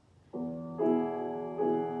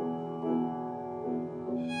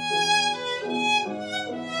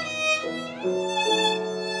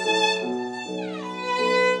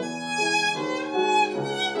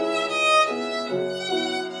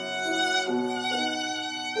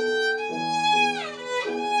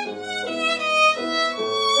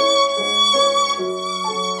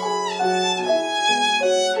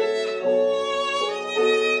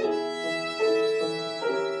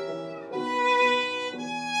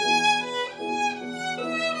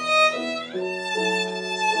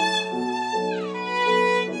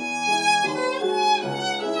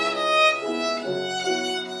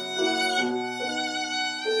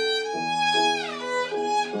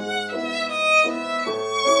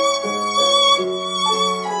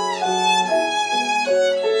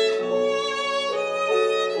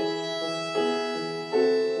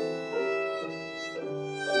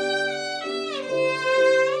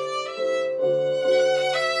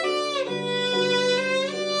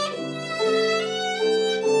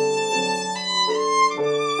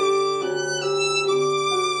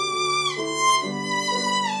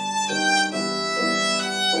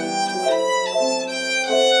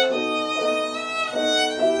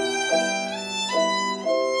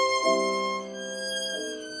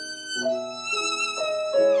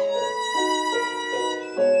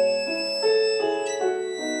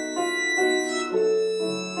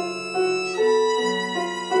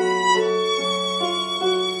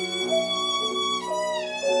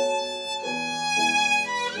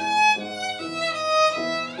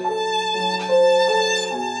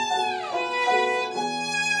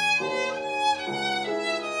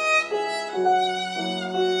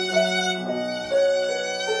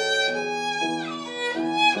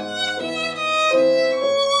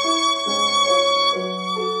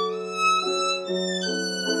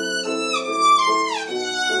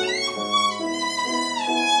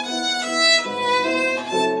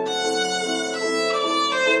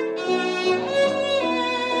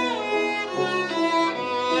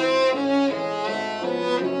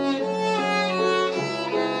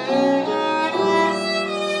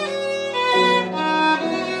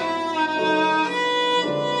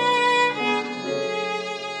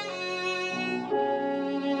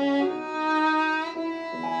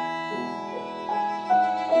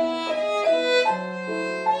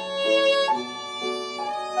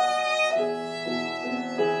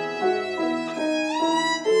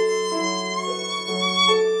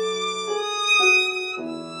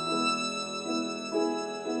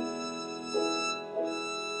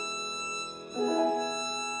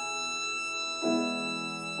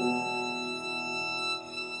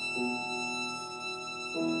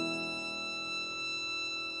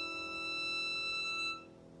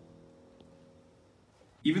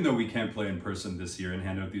 Even though we can't play in person this year and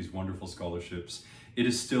hand out these wonderful scholarships, it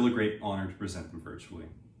is still a great honor to present them virtually.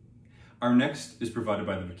 Our next is provided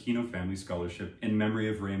by the Vicino Family Scholarship in memory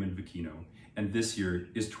of Raymond Vicino, and this year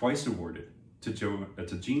is twice awarded to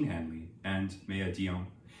Jean Hanley and Maya Dion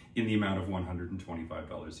in the amount of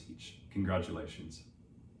 $125 each. Congratulations.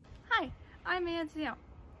 Hi, I'm Maya Dion.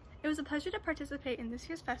 It was a pleasure to participate in this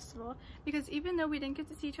year's festival because even though we didn't get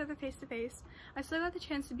to see each other face to face, I still got the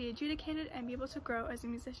chance to be adjudicated and be able to grow as a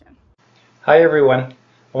musician. Hi everyone.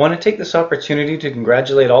 I want to take this opportunity to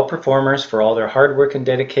congratulate all performers for all their hard work and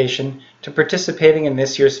dedication to participating in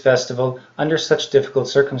this year's festival under such difficult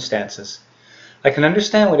circumstances. I can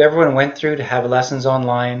understand what everyone went through to have lessons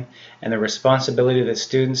online and the responsibility that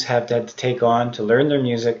students have had to take on to learn their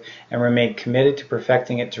music and remain committed to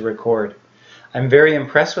perfecting it to record. I'm very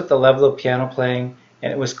impressed with the level of piano playing,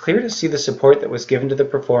 and it was clear to see the support that was given to the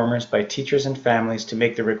performers by teachers and families to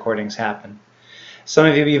make the recordings happen. Some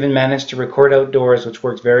of you even managed to record outdoors, which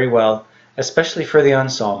worked very well, especially for the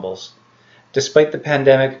ensembles. Despite the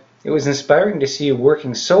pandemic, it was inspiring to see you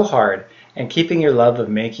working so hard and keeping your love of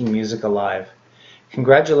making music alive.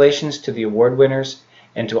 Congratulations to the award winners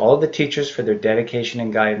and to all the teachers for their dedication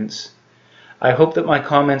and guidance. I hope that my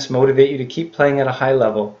comments motivate you to keep playing at a high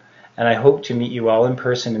level, and I hope to meet you all in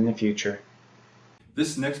person in the future.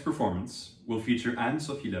 This next performance will feature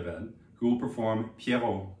Anne-Sophie Lavelle, who will perform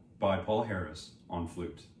Pierrot by Paul Harris on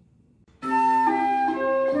flute.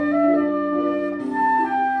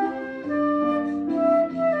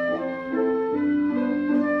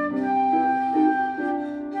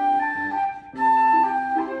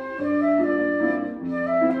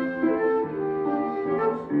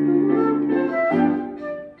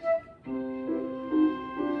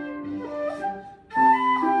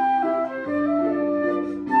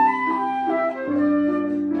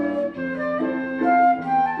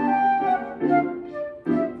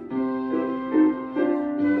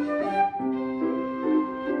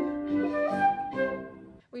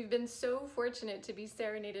 been so fortunate to be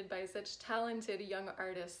serenaded by such talented young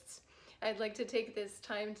artists. I'd like to take this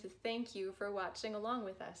time to thank you for watching along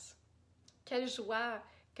with us. Quelle joie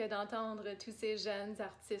que d'entendre tous ces jeunes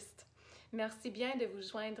artistes. Merci bien de vous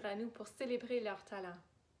joindre à nous pour célébrer leur talent.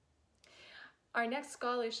 Our next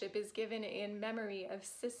scholarship is given in memory of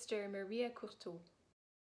Sister Maria Courteau.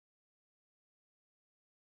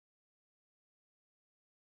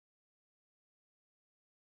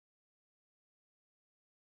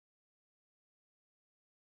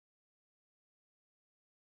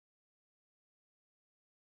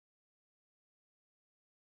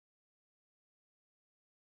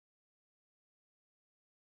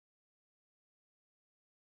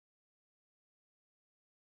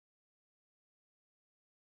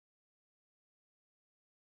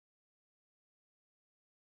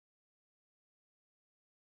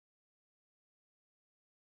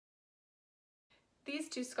 These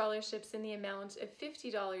two scholarships in the amount of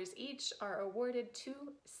 $50 each are awarded to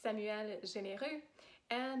Samuel Généreux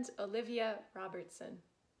and Olivia Robertson.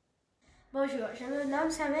 Bonjour, je me nomme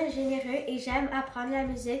Samuel Généreux et j'aime apprendre la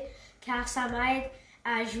musique car ça m'aide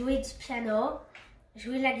à jouer du piano,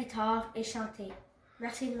 jouer la guitare et chanter.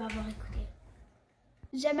 Merci de m'avoir écouté.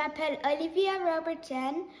 Je m'appelle Olivia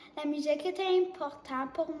Robertson. La musique est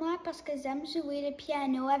importante pour moi parce que j'aime jouer le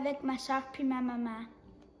piano avec ma soeur puis ma maman.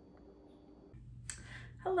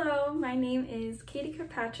 Hello, my name is Katie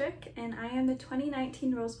Kirkpatrick and I am the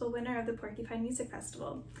 2019 Rose Bowl winner of the Porcupine Music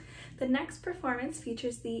Festival. The next performance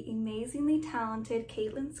features the amazingly talented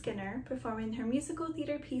Caitlin Skinner performing her musical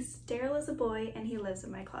theater piece Daryl is a Boy and He Lives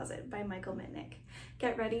in My Closet by Michael Mitnick.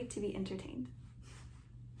 Get ready to be entertained.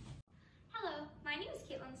 Hello, my name is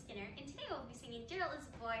Caitlin Skinner and today I will be singing Daryl is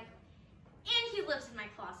a Boy and He Lives in My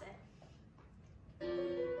Closet.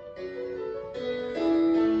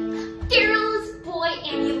 Daryl is a boy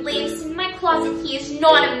and he lives in my closet. He is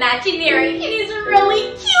not imaginary and he's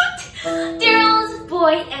really cute. Daryl is a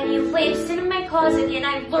boy and he lives in my closet and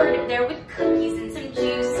I lured him there with cookies and some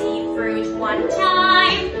juicy fruit. One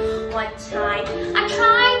time, I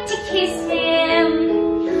tried to kiss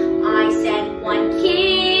him. I said one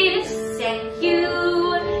kiss and you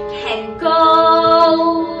can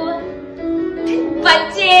go.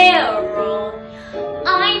 But Daryl,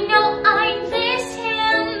 I know I miss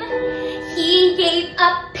him. He gave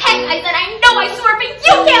a peck. I said, I know I swore, but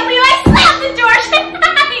you can't leave. I slammed the door.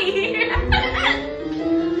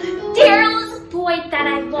 Daryl is a boy that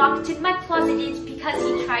I locked in my closet. It's because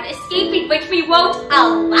he tried escaping, which we won't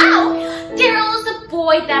allow. Daryl is a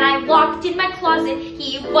boy that I locked in my closet.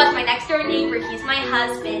 He was my next door neighbor. He's my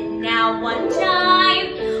husband now. One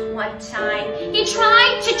time, he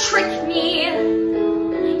tried to trick me.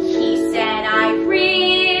 He said, I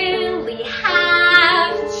really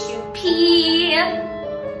have to pee.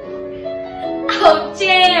 Oh,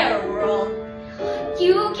 Daryl,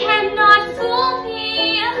 you cannot fool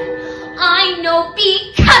me. I know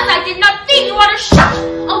because I did not feed you water. Shut!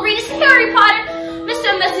 I'll read his Harry Potter. Mr.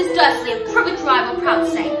 and Mrs. Dursley, a privileged rival, proud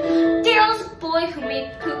to say. Daryl's a boy who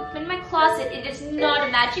made poop in my closet. It is not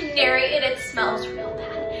imaginary and it smells real bad.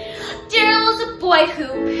 Daryl's a boy who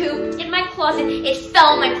pooped in my closet. It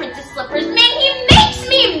fell on my princess slippers. Man, he makes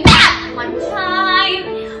me mad!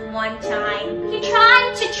 One time, he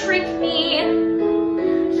tried to trick me.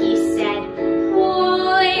 He said,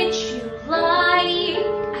 would you like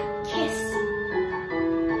a kiss?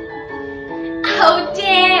 Oh,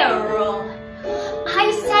 Daryl,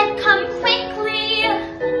 I said, come quickly.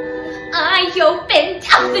 I opened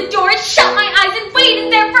up the door, shut my eyes, and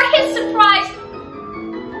waited there for his surprise.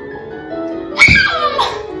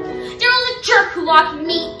 Daryl's a jerk who locked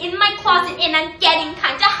me in my closet, and I'm getting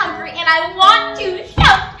kinda hungry, and I want to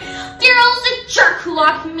shout. Daryl's a jerk who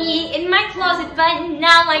locked me in my closet, but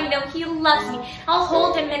now I know he loves me. I'll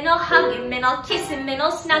hold him, and I'll hug him, and I'll kiss him, and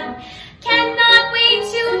I'll snug him. Cannot wait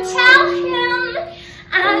to tell him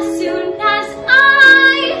as soon as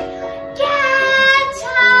I get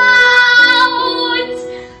out.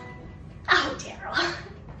 Oh, Daryl.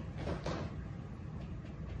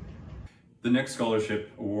 The next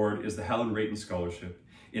scholarship award is the Helen Rayton Scholarship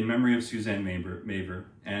in memory of Suzanne Maver,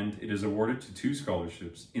 and it is awarded to 2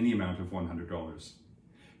 scholarships in the amount of $100.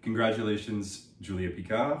 Congratulations, Julia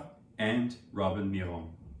Picard and Robin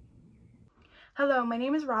Miron. Hello, my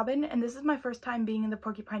name is Robin, and this is my first time being in the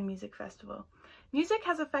Porcupine Music Festival. Music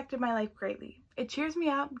has affected my life greatly. It cheers me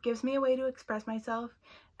up, gives me a way to express myself,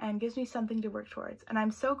 and gives me something to work towards, and I'm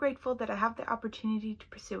so grateful that I have the opportunity to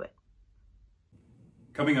pursue it.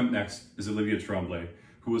 Coming up next is Olivia Tremblay,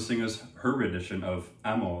 who will sing us her rendition of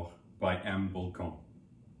Amour by M. Volcan.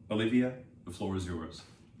 Olivia, the floor is yours.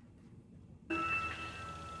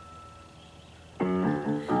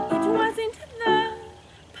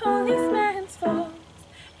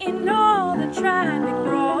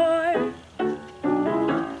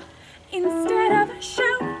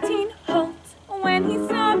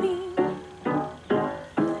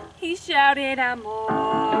 shouted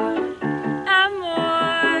amor,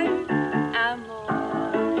 amor, amor,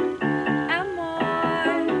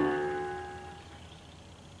 amor.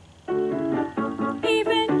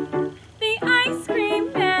 Even the ice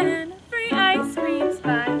cream man, free ice creams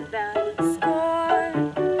by the score.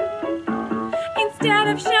 Instead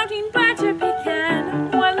of shouting butter pecan,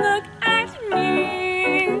 one look at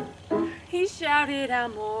me, he shouted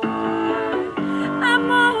amor,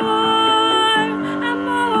 amor,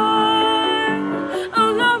 amor.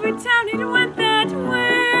 All over town it went that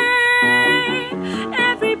way.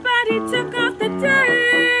 Everybody took off the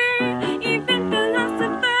day. Even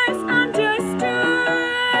philosophers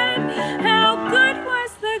understood how good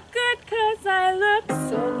was the good, 'cause I looked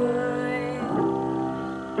so good.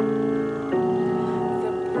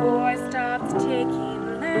 The poor stopped taking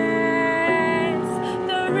less.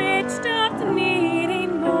 The rich stopped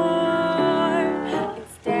needing more.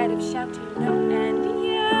 Instead of shouting no and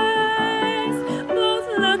yes, both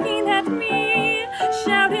looking at me,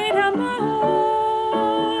 shouted amor.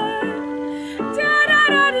 Da da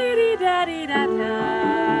da dee dee da dee da da.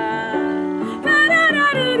 Da da da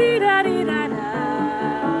dee dee da dee da da.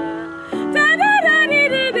 Da da da dee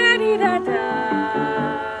dee da dee da da.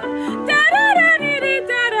 Da da da dee dee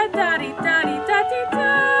da da da dee da dee da dee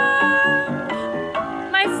da.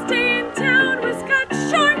 My stay in town was cut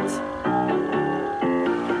short.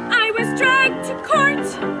 I was dragged to court.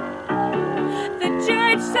 The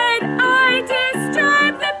judge said I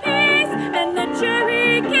disturbed the peace, and the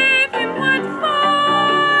jury gave him what for.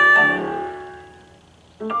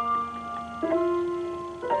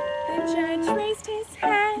 The judge raised his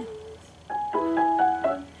hand,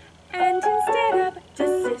 and instead of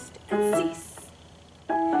desist and cease,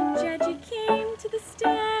 Judge came to the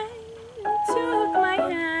stand, took my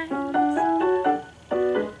hand,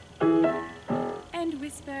 and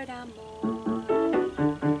whispered amor,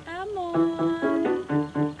 amor,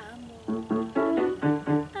 amor,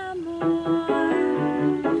 amor.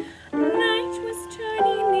 Night was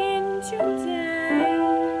turning into day.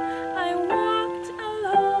 I walked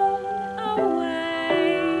alone away.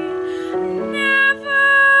 Never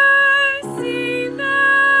see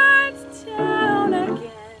that town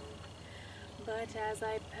again. But as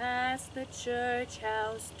I passed the church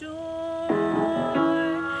house door,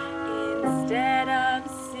 instead of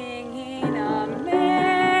singing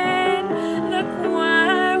amen, the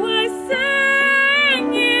choir was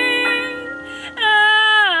singing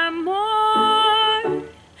amor.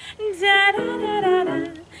 Da da da da da,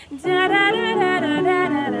 da da da da da da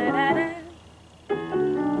da da da.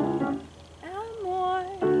 Amor,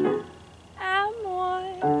 amor.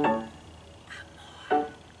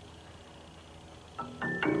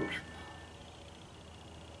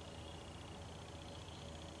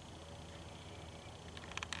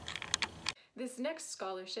 This next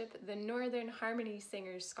scholarship, the Northern Harmony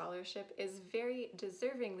Singers Scholarship, is very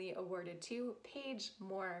deservingly awarded to Paige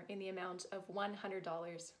Moore in the amount of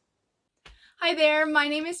 $100. Hi there, my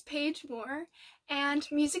name is Paige Moore, and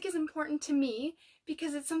music is important to me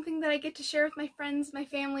because it's something that I get to share with my friends, my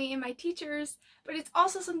family, and my teachers, but it's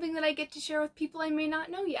also something that I get to share with people I may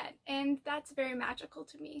not know yet, and that's very magical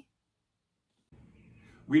to me.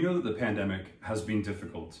 We know that the pandemic has been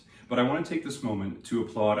difficult, but I want to take this moment to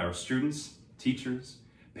applaud our students, teachers,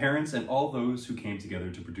 parents, and all those who came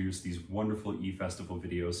together to produce these wonderful eFestival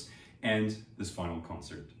videos and this final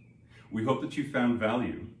concert. We hope that you found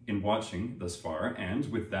value in watching thus far, and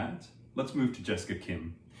with that, let's move to Jessica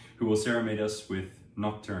Kim, who will serenade us with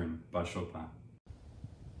Nocturne by Chopin.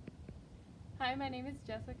 Hi, my name is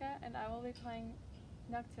Jessica, and I will be playing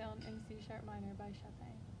Nocturne in C# minor by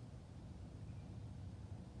Chopin.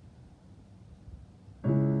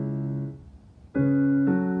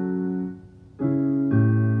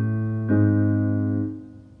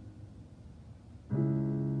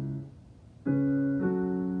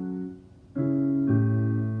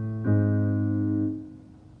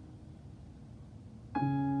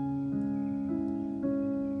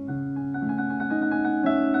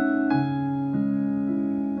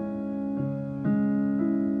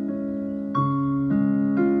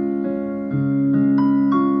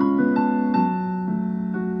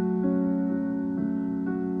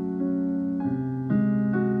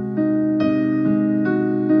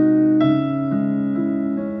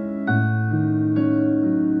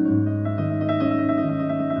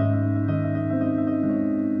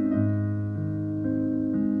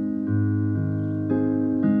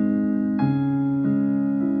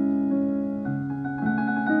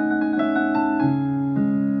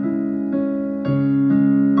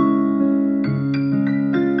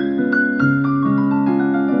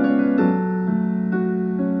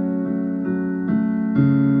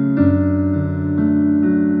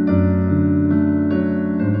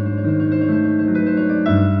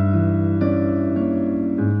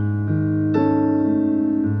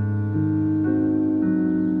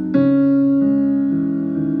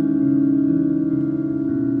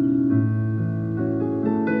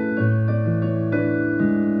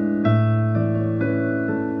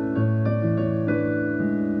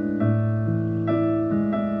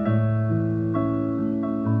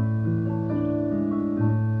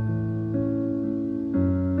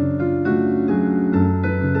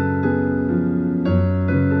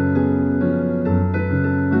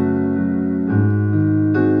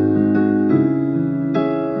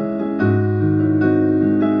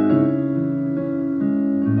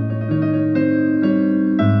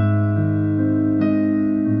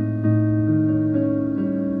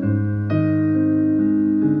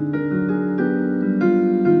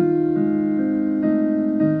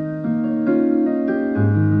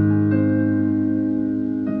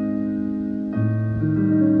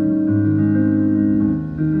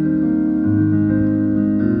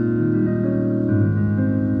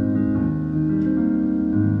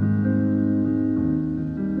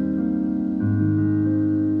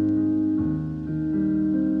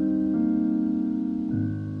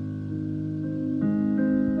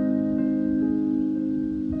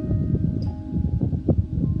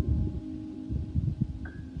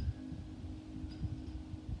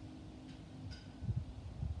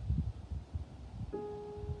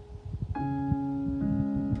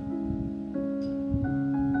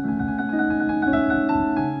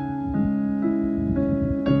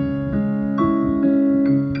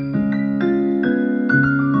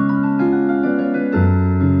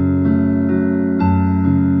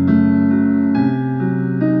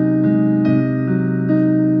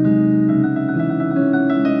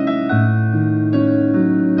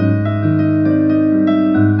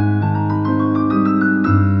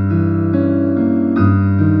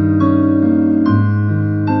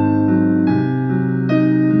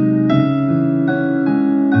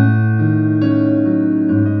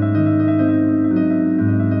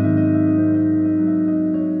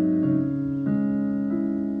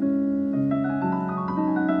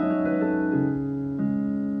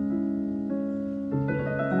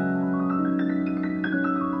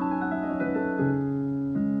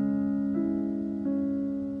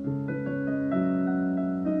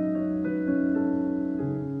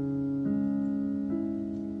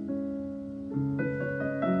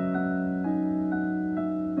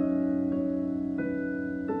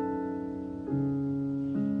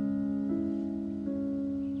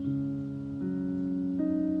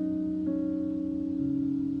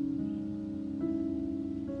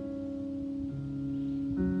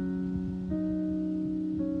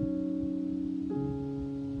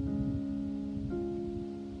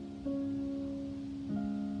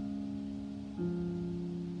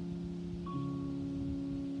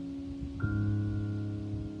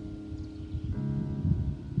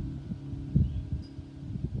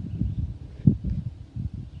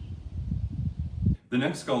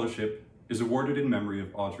 next scholarship is awarded in memory of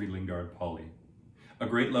Audrey Lingard Polly, a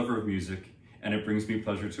great lover of music, and it brings me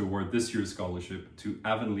pleasure to award this year's scholarship to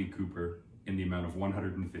Avonlea Cooper in the amount of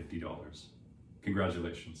 $150.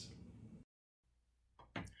 Congratulations.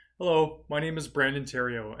 Hello, my name is Brandon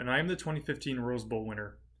Terrio, and I am the 2015 Rose Bowl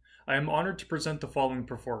winner. I am honored to present the following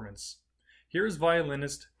performance. Here is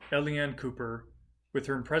violinist Eliane Cooper with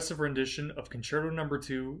her impressive rendition of Concerto No.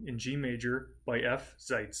 2 in G major by F.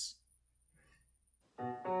 Zeitz.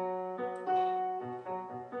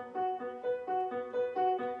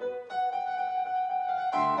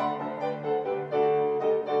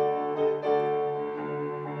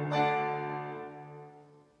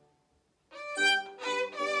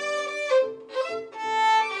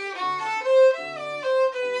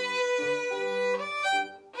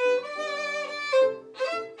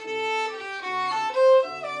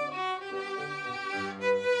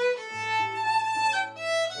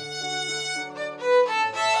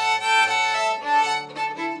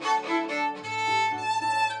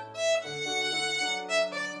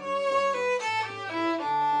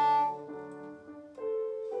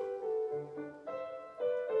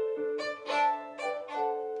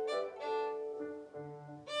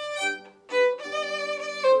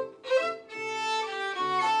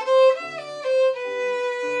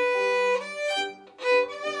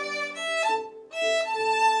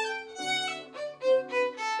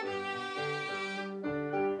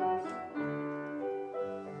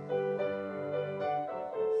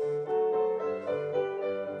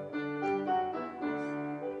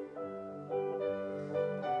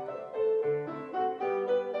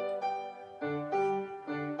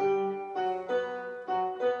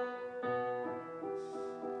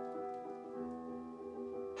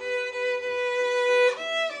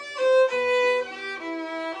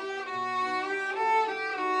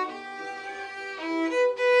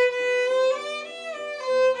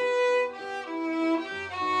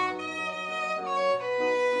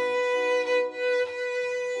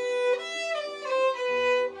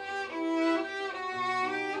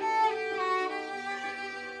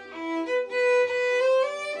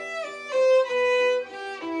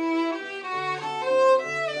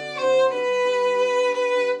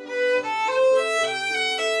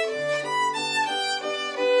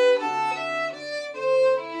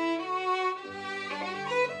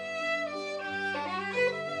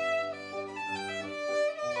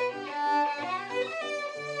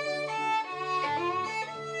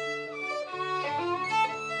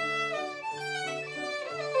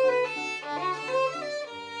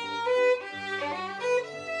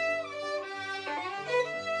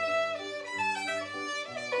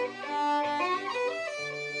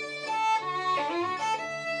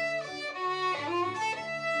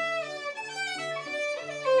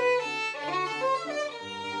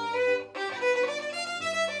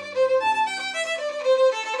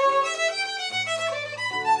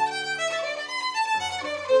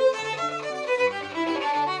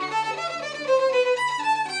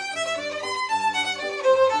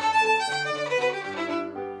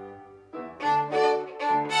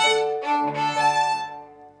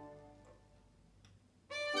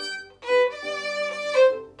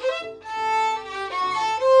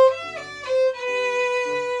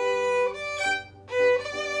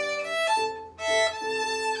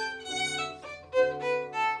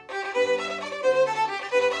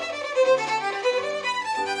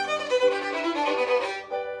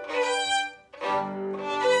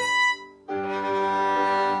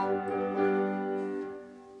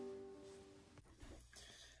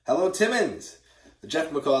 Hello, Timmins! Jeff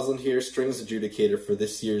McCausland here, strings adjudicator for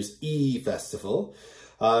this year's E Festival.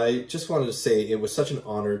 I just wanted to say it was such an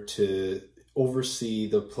honor to oversee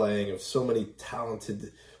the playing of so many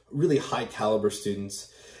talented, really high caliber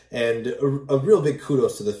students, and a real big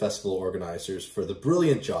kudos to the festival organizers for the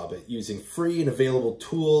brilliant job at using free and available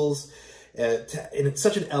tools in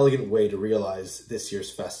such an elegant way to realize this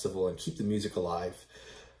year's festival and keep the music alive.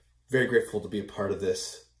 Very grateful to be a part of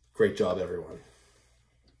this. Great job, everyone.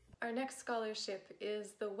 Our next scholarship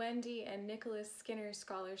is the Wendy and Nicholas Skinner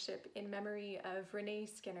Scholarship in memory of Renee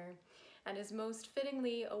Skinner, and is most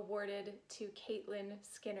fittingly awarded to Caitlin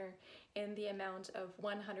Skinner in the amount of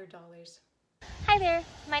 $100. Hi there,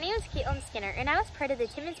 my name is Caitlin Skinner, and I was part of the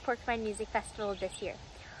Timmins Porcupine Music Festival this year.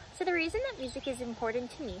 So the reason that music is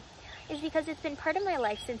important to me is because it's been part of my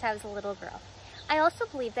life since I was a little girl. I also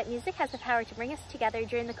believe that music has the power to bring us together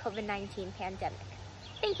during the COVID-19 pandemic.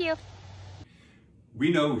 Thank you. We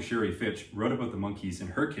know Sherry Fitch wrote about the monkeys in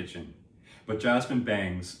her kitchen, but Jasmine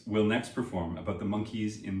Bangs will next perform about the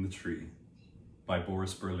monkeys in the tree by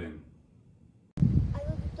Boris Berlin. I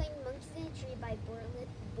will be playing Monkeys in a Tree by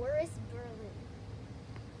Boris Berlin.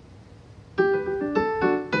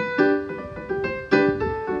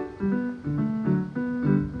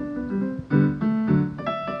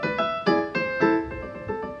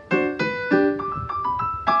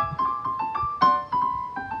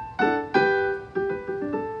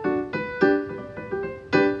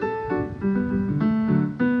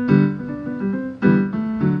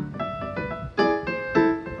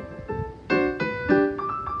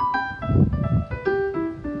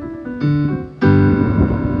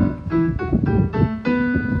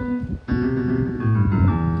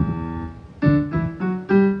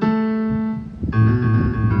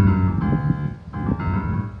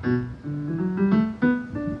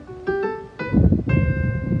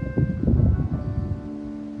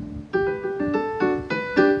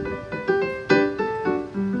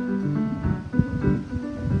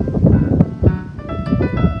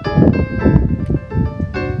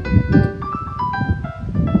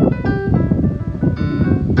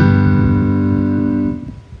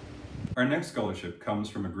 Our next scholarship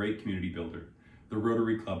comes from a great community builder, the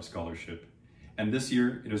Rotary Club Scholarship. And this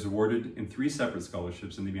year, it is awarded in 3 separate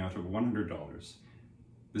scholarships in the amount of $100.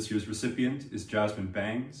 This year's recipient is Jasmine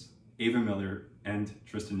Bangs, Ava Miller, and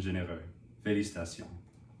Tristan Genereux. Félicitations.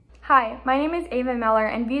 Hi, my name is Ava Miller,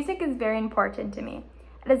 and music is very important to me.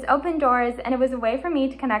 It has opened doors, and it was a way for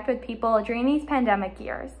me to connect with people during these pandemic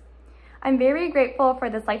years. I'm very grateful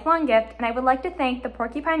for this lifelong gift, and I would like to thank the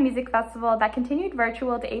Porcupine Music Festival that continued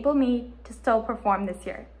virtual to enable me to still perform this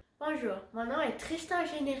year. Bonjour, mon nom est Tristan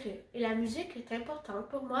Généreux et la musique est importante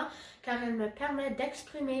pour moi car elle me permet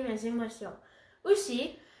d'exprimer mes émotions.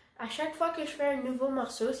 Aussi, à chaque fois que je fais un nouveau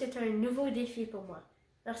morceau, c'est un nouveau défi pour moi.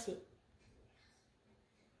 Merci.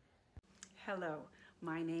 Hello,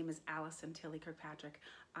 my name is Allison Tilly Kirkpatrick.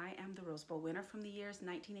 I am the Rose Bowl winner from the years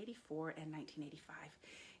 1984 and 1985.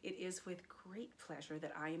 It is with great pleasure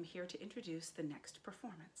that I am here to introduce the next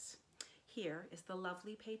performance. Here is the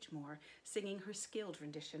lovely Paige Moore singing her skilled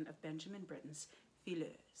rendition of Benjamin Britten's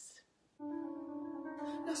Fileuse.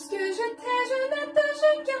 Lorsque j'étais jeunette,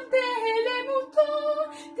 je gardais les moutons.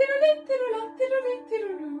 Tirouli, tiroula, tirouli,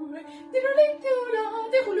 tiroulou. Tirouli, tiroula,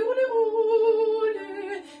 tiroulou, tiroulou.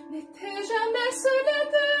 N'étais jamais seule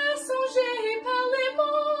à songer par les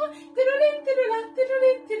mots. Tirouli, tiroula,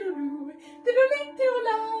 tirouli, tiroulou. Tirouli,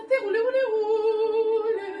 tiroula, tiroulou,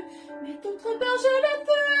 tiroulou. Mais d'autres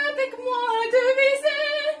bergelettes avec moi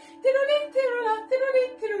devisaient. Tirouli, tiroula, tirouli,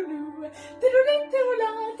 tiroulou. Tirouli,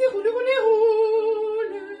 tiroula, tiroulou, tiroulou.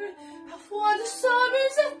 Parfois nous sommes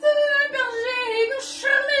musette, un berger nous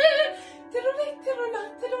charmait. Tirouli, tiroula,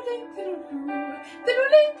 tirouli, tiroulou.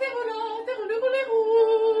 Tirouli, tiroula, tiroulou,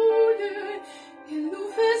 tiroulou. Il nous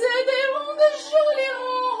faisait des rondes, jolies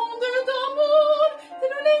rondes d'amour.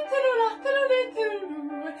 Tirouli, tiroula, tirouli,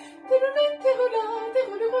 tiroulou. Tirouli, tiroula,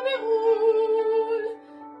 tiroulou, tiroulou.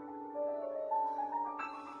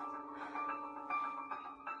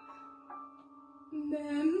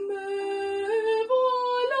 Même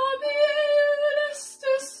voilà bien,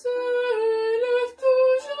 reste seul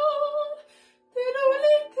toujours.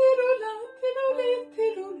 Tirouli, tiroula, tirouli,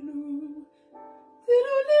 tiroulou.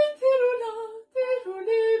 Tirouli, tiroula,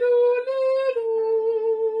 tirouli, louli, louli.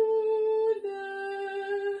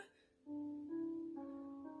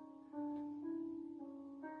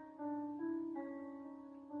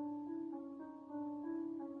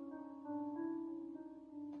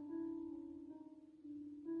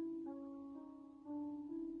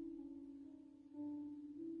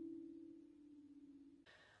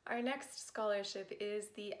 Our next scholarship is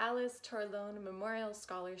the Alice Torlone Memorial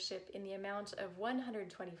Scholarship in the amount of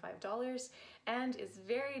 $125 and is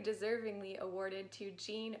very deservingly awarded to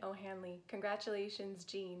Jean O'Hanley. Congratulations,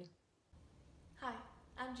 Jean. Hi,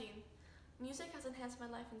 I'm Jean. Music has enhanced my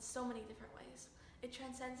life in so many different ways. It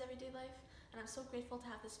transcends everyday life, and I'm so grateful to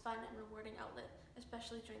have this fun and rewarding outlet,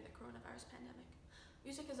 especially during the coronavirus pandemic.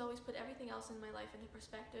 Music has always put everything else in my life into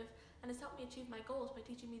perspective and has helped me achieve my goals by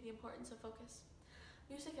teaching me the importance of focus.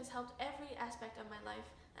 Music has helped every aspect of my life,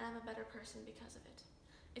 and I'm a better person because of it.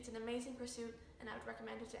 It's an amazing pursuit, and I would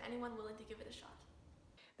recommend it to anyone willing to give it a shot.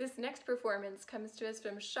 This next performance comes to us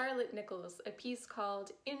from Charlotte Nichols, a piece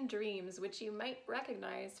called In Dreams, which you might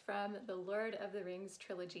recognize from the Lord of the Rings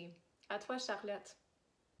trilogy. À toi, Charlotte.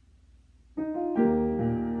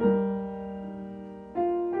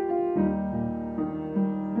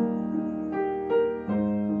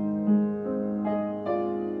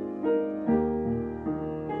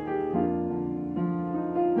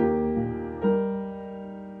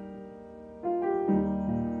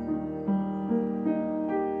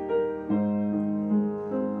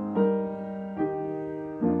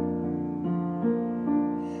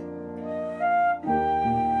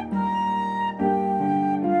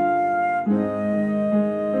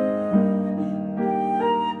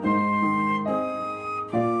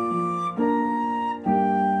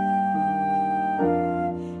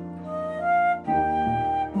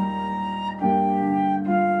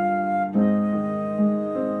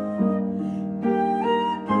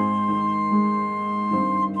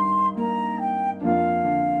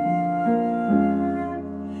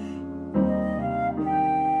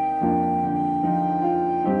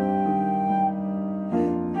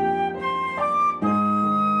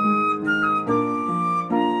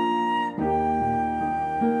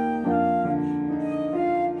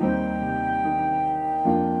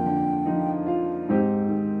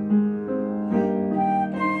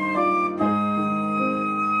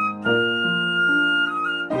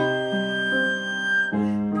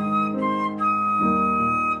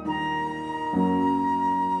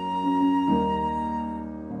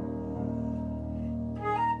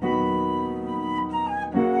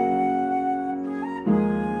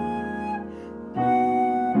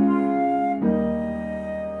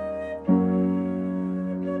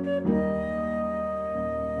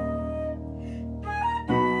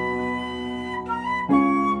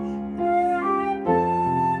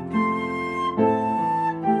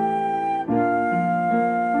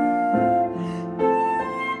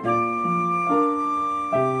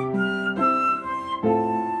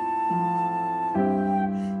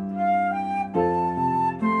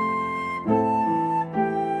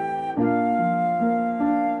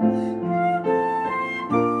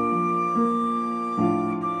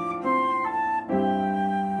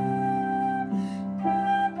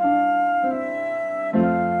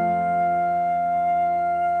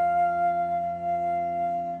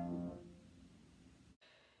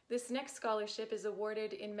 This next scholarship is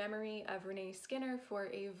awarded in memory of Renee Skinner for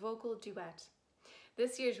a vocal duet.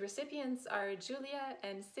 This year's recipients are Julia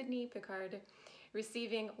and Sydney Picard,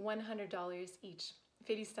 receiving $100 each.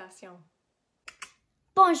 Félicitations.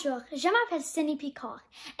 Bonjour, je m'appelle Sydney Picard,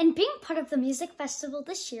 and being part of the music festival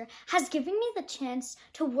this year has given me the chance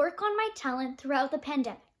to work on my talent throughout the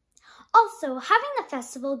pandemic. Also, having the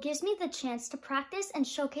festival gives me the chance to practice and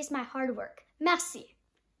showcase my hard work. Merci.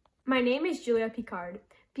 My name is Julia Picard.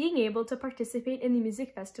 Being able to participate in the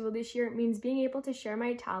music festival this year means being able to share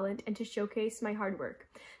my talent and to showcase my hard work.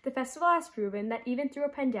 The festival has proven that even through a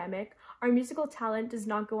pandemic, our musical talent does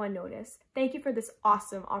not go unnoticed. Thank you for this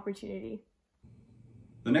awesome opportunity.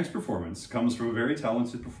 The next performance comes from a very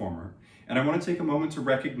talented performer, and I want to take a moment to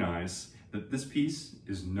recognize that this piece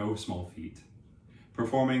is no small feat.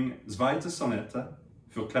 Performing Zweite Sonette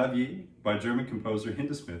für Klavier by German composer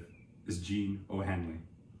Hindesmith is Jean O'Hanley.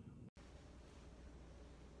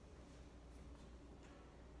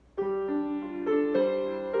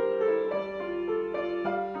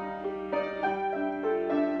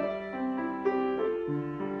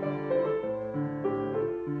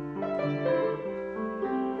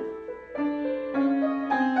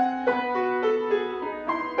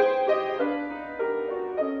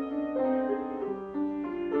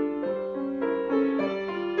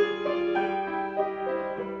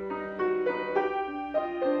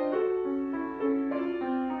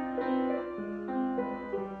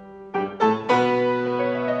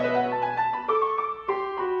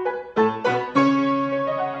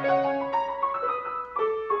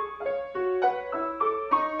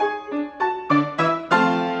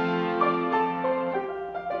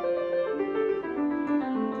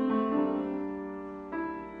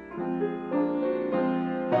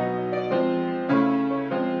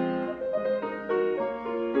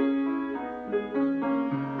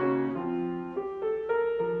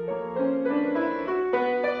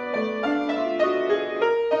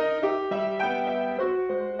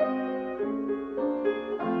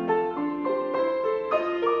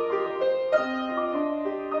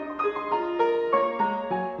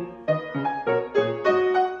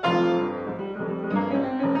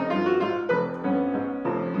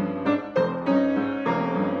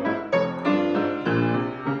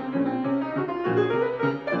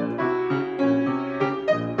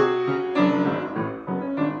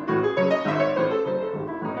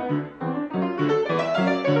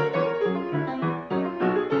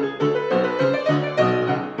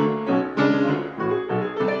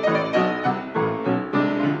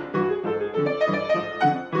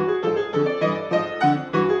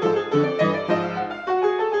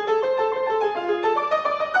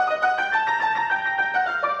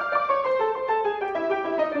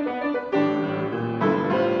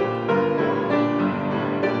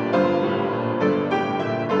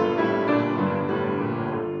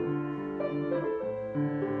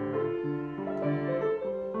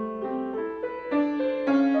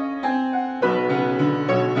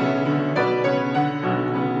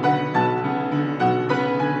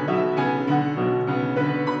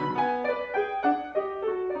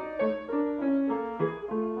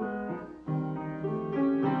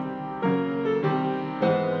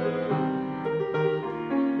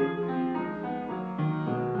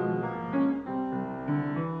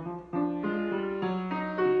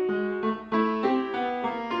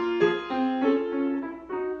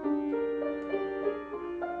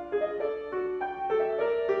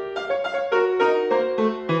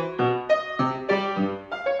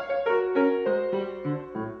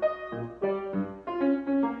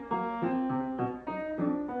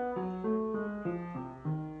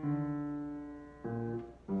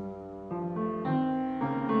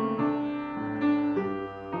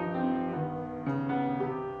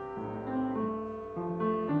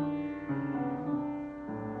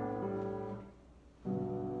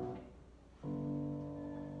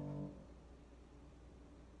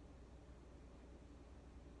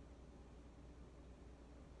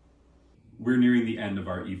 We're nearing the end of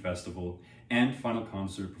our E-Festival and final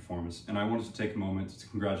concert performance, and I wanted to take a moment to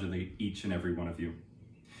congratulate each and every one of you.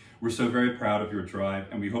 We're so very proud of your drive,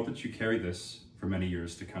 and we hope that you carry this for many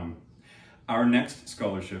years to come. Our next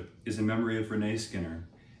scholarship is in memory of Renee Skinner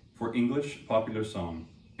for English Popular Song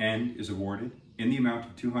and is awarded in the amount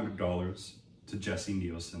of $200 to Jessie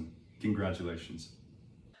Nielsen. Congratulations.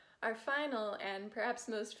 Our final and perhaps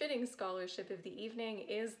most fitting scholarship of the evening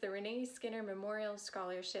is the Renee Skinner Memorial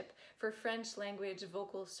Scholarship for French Language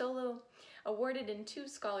Vocal Solo, awarded in 2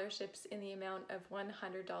 scholarships in the amount of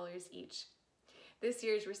 $100 each. This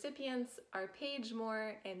year's recipients are Paige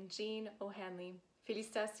Moore and Jean O'Hanley.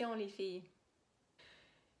 Félicitations les filles.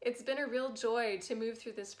 It's been a real joy to move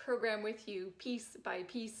through this program with you piece by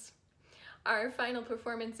piece. Our final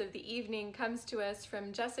performance of the evening comes to us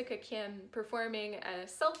from Jessica Kim performing a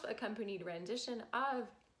self-accompanied rendition of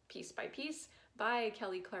Piece by Piece by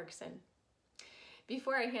Kelly Clarkson.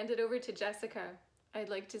 Before I hand it over to Jessica, I'd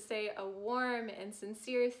like to say a warm and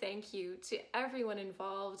sincere thank you to everyone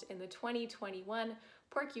involved in the 2021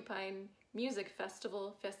 Porcupine Music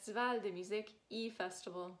Festival, Festival de Musique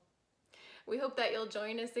E-Festival. We hope that you'll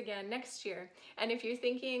join us again next year. And if you're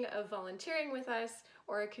thinking of volunteering with us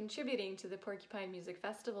or contributing to the Porcupine Music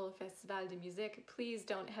Festival, Festival de Musique, please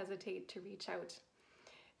don't hesitate to reach out.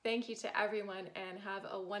 Thank you to everyone and have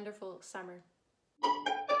a wonderful summer.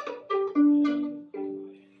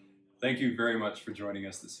 Thank you very much for joining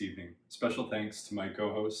us this evening. Special thanks to my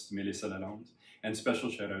co-host, Melissa Lalonde, and special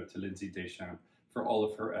shout out to Lindsay Deschamps for all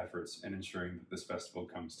of her efforts in ensuring that this festival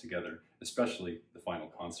comes together, especially the final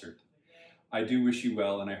concert. I do wish you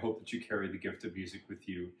well, and I hope that you carry the gift of music with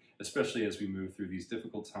you, especially as we move through these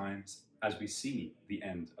difficult times, as we see the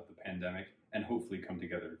end of the pandemic, and hopefully come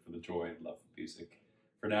together for the joy and love of music.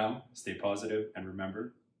 For now, stay positive, and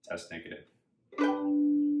remember, test negative.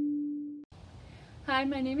 Hi,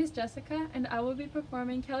 my name is Jessica, and I will be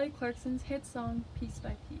performing Kelly Clarkson's hit song, Piece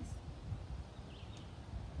by Piece.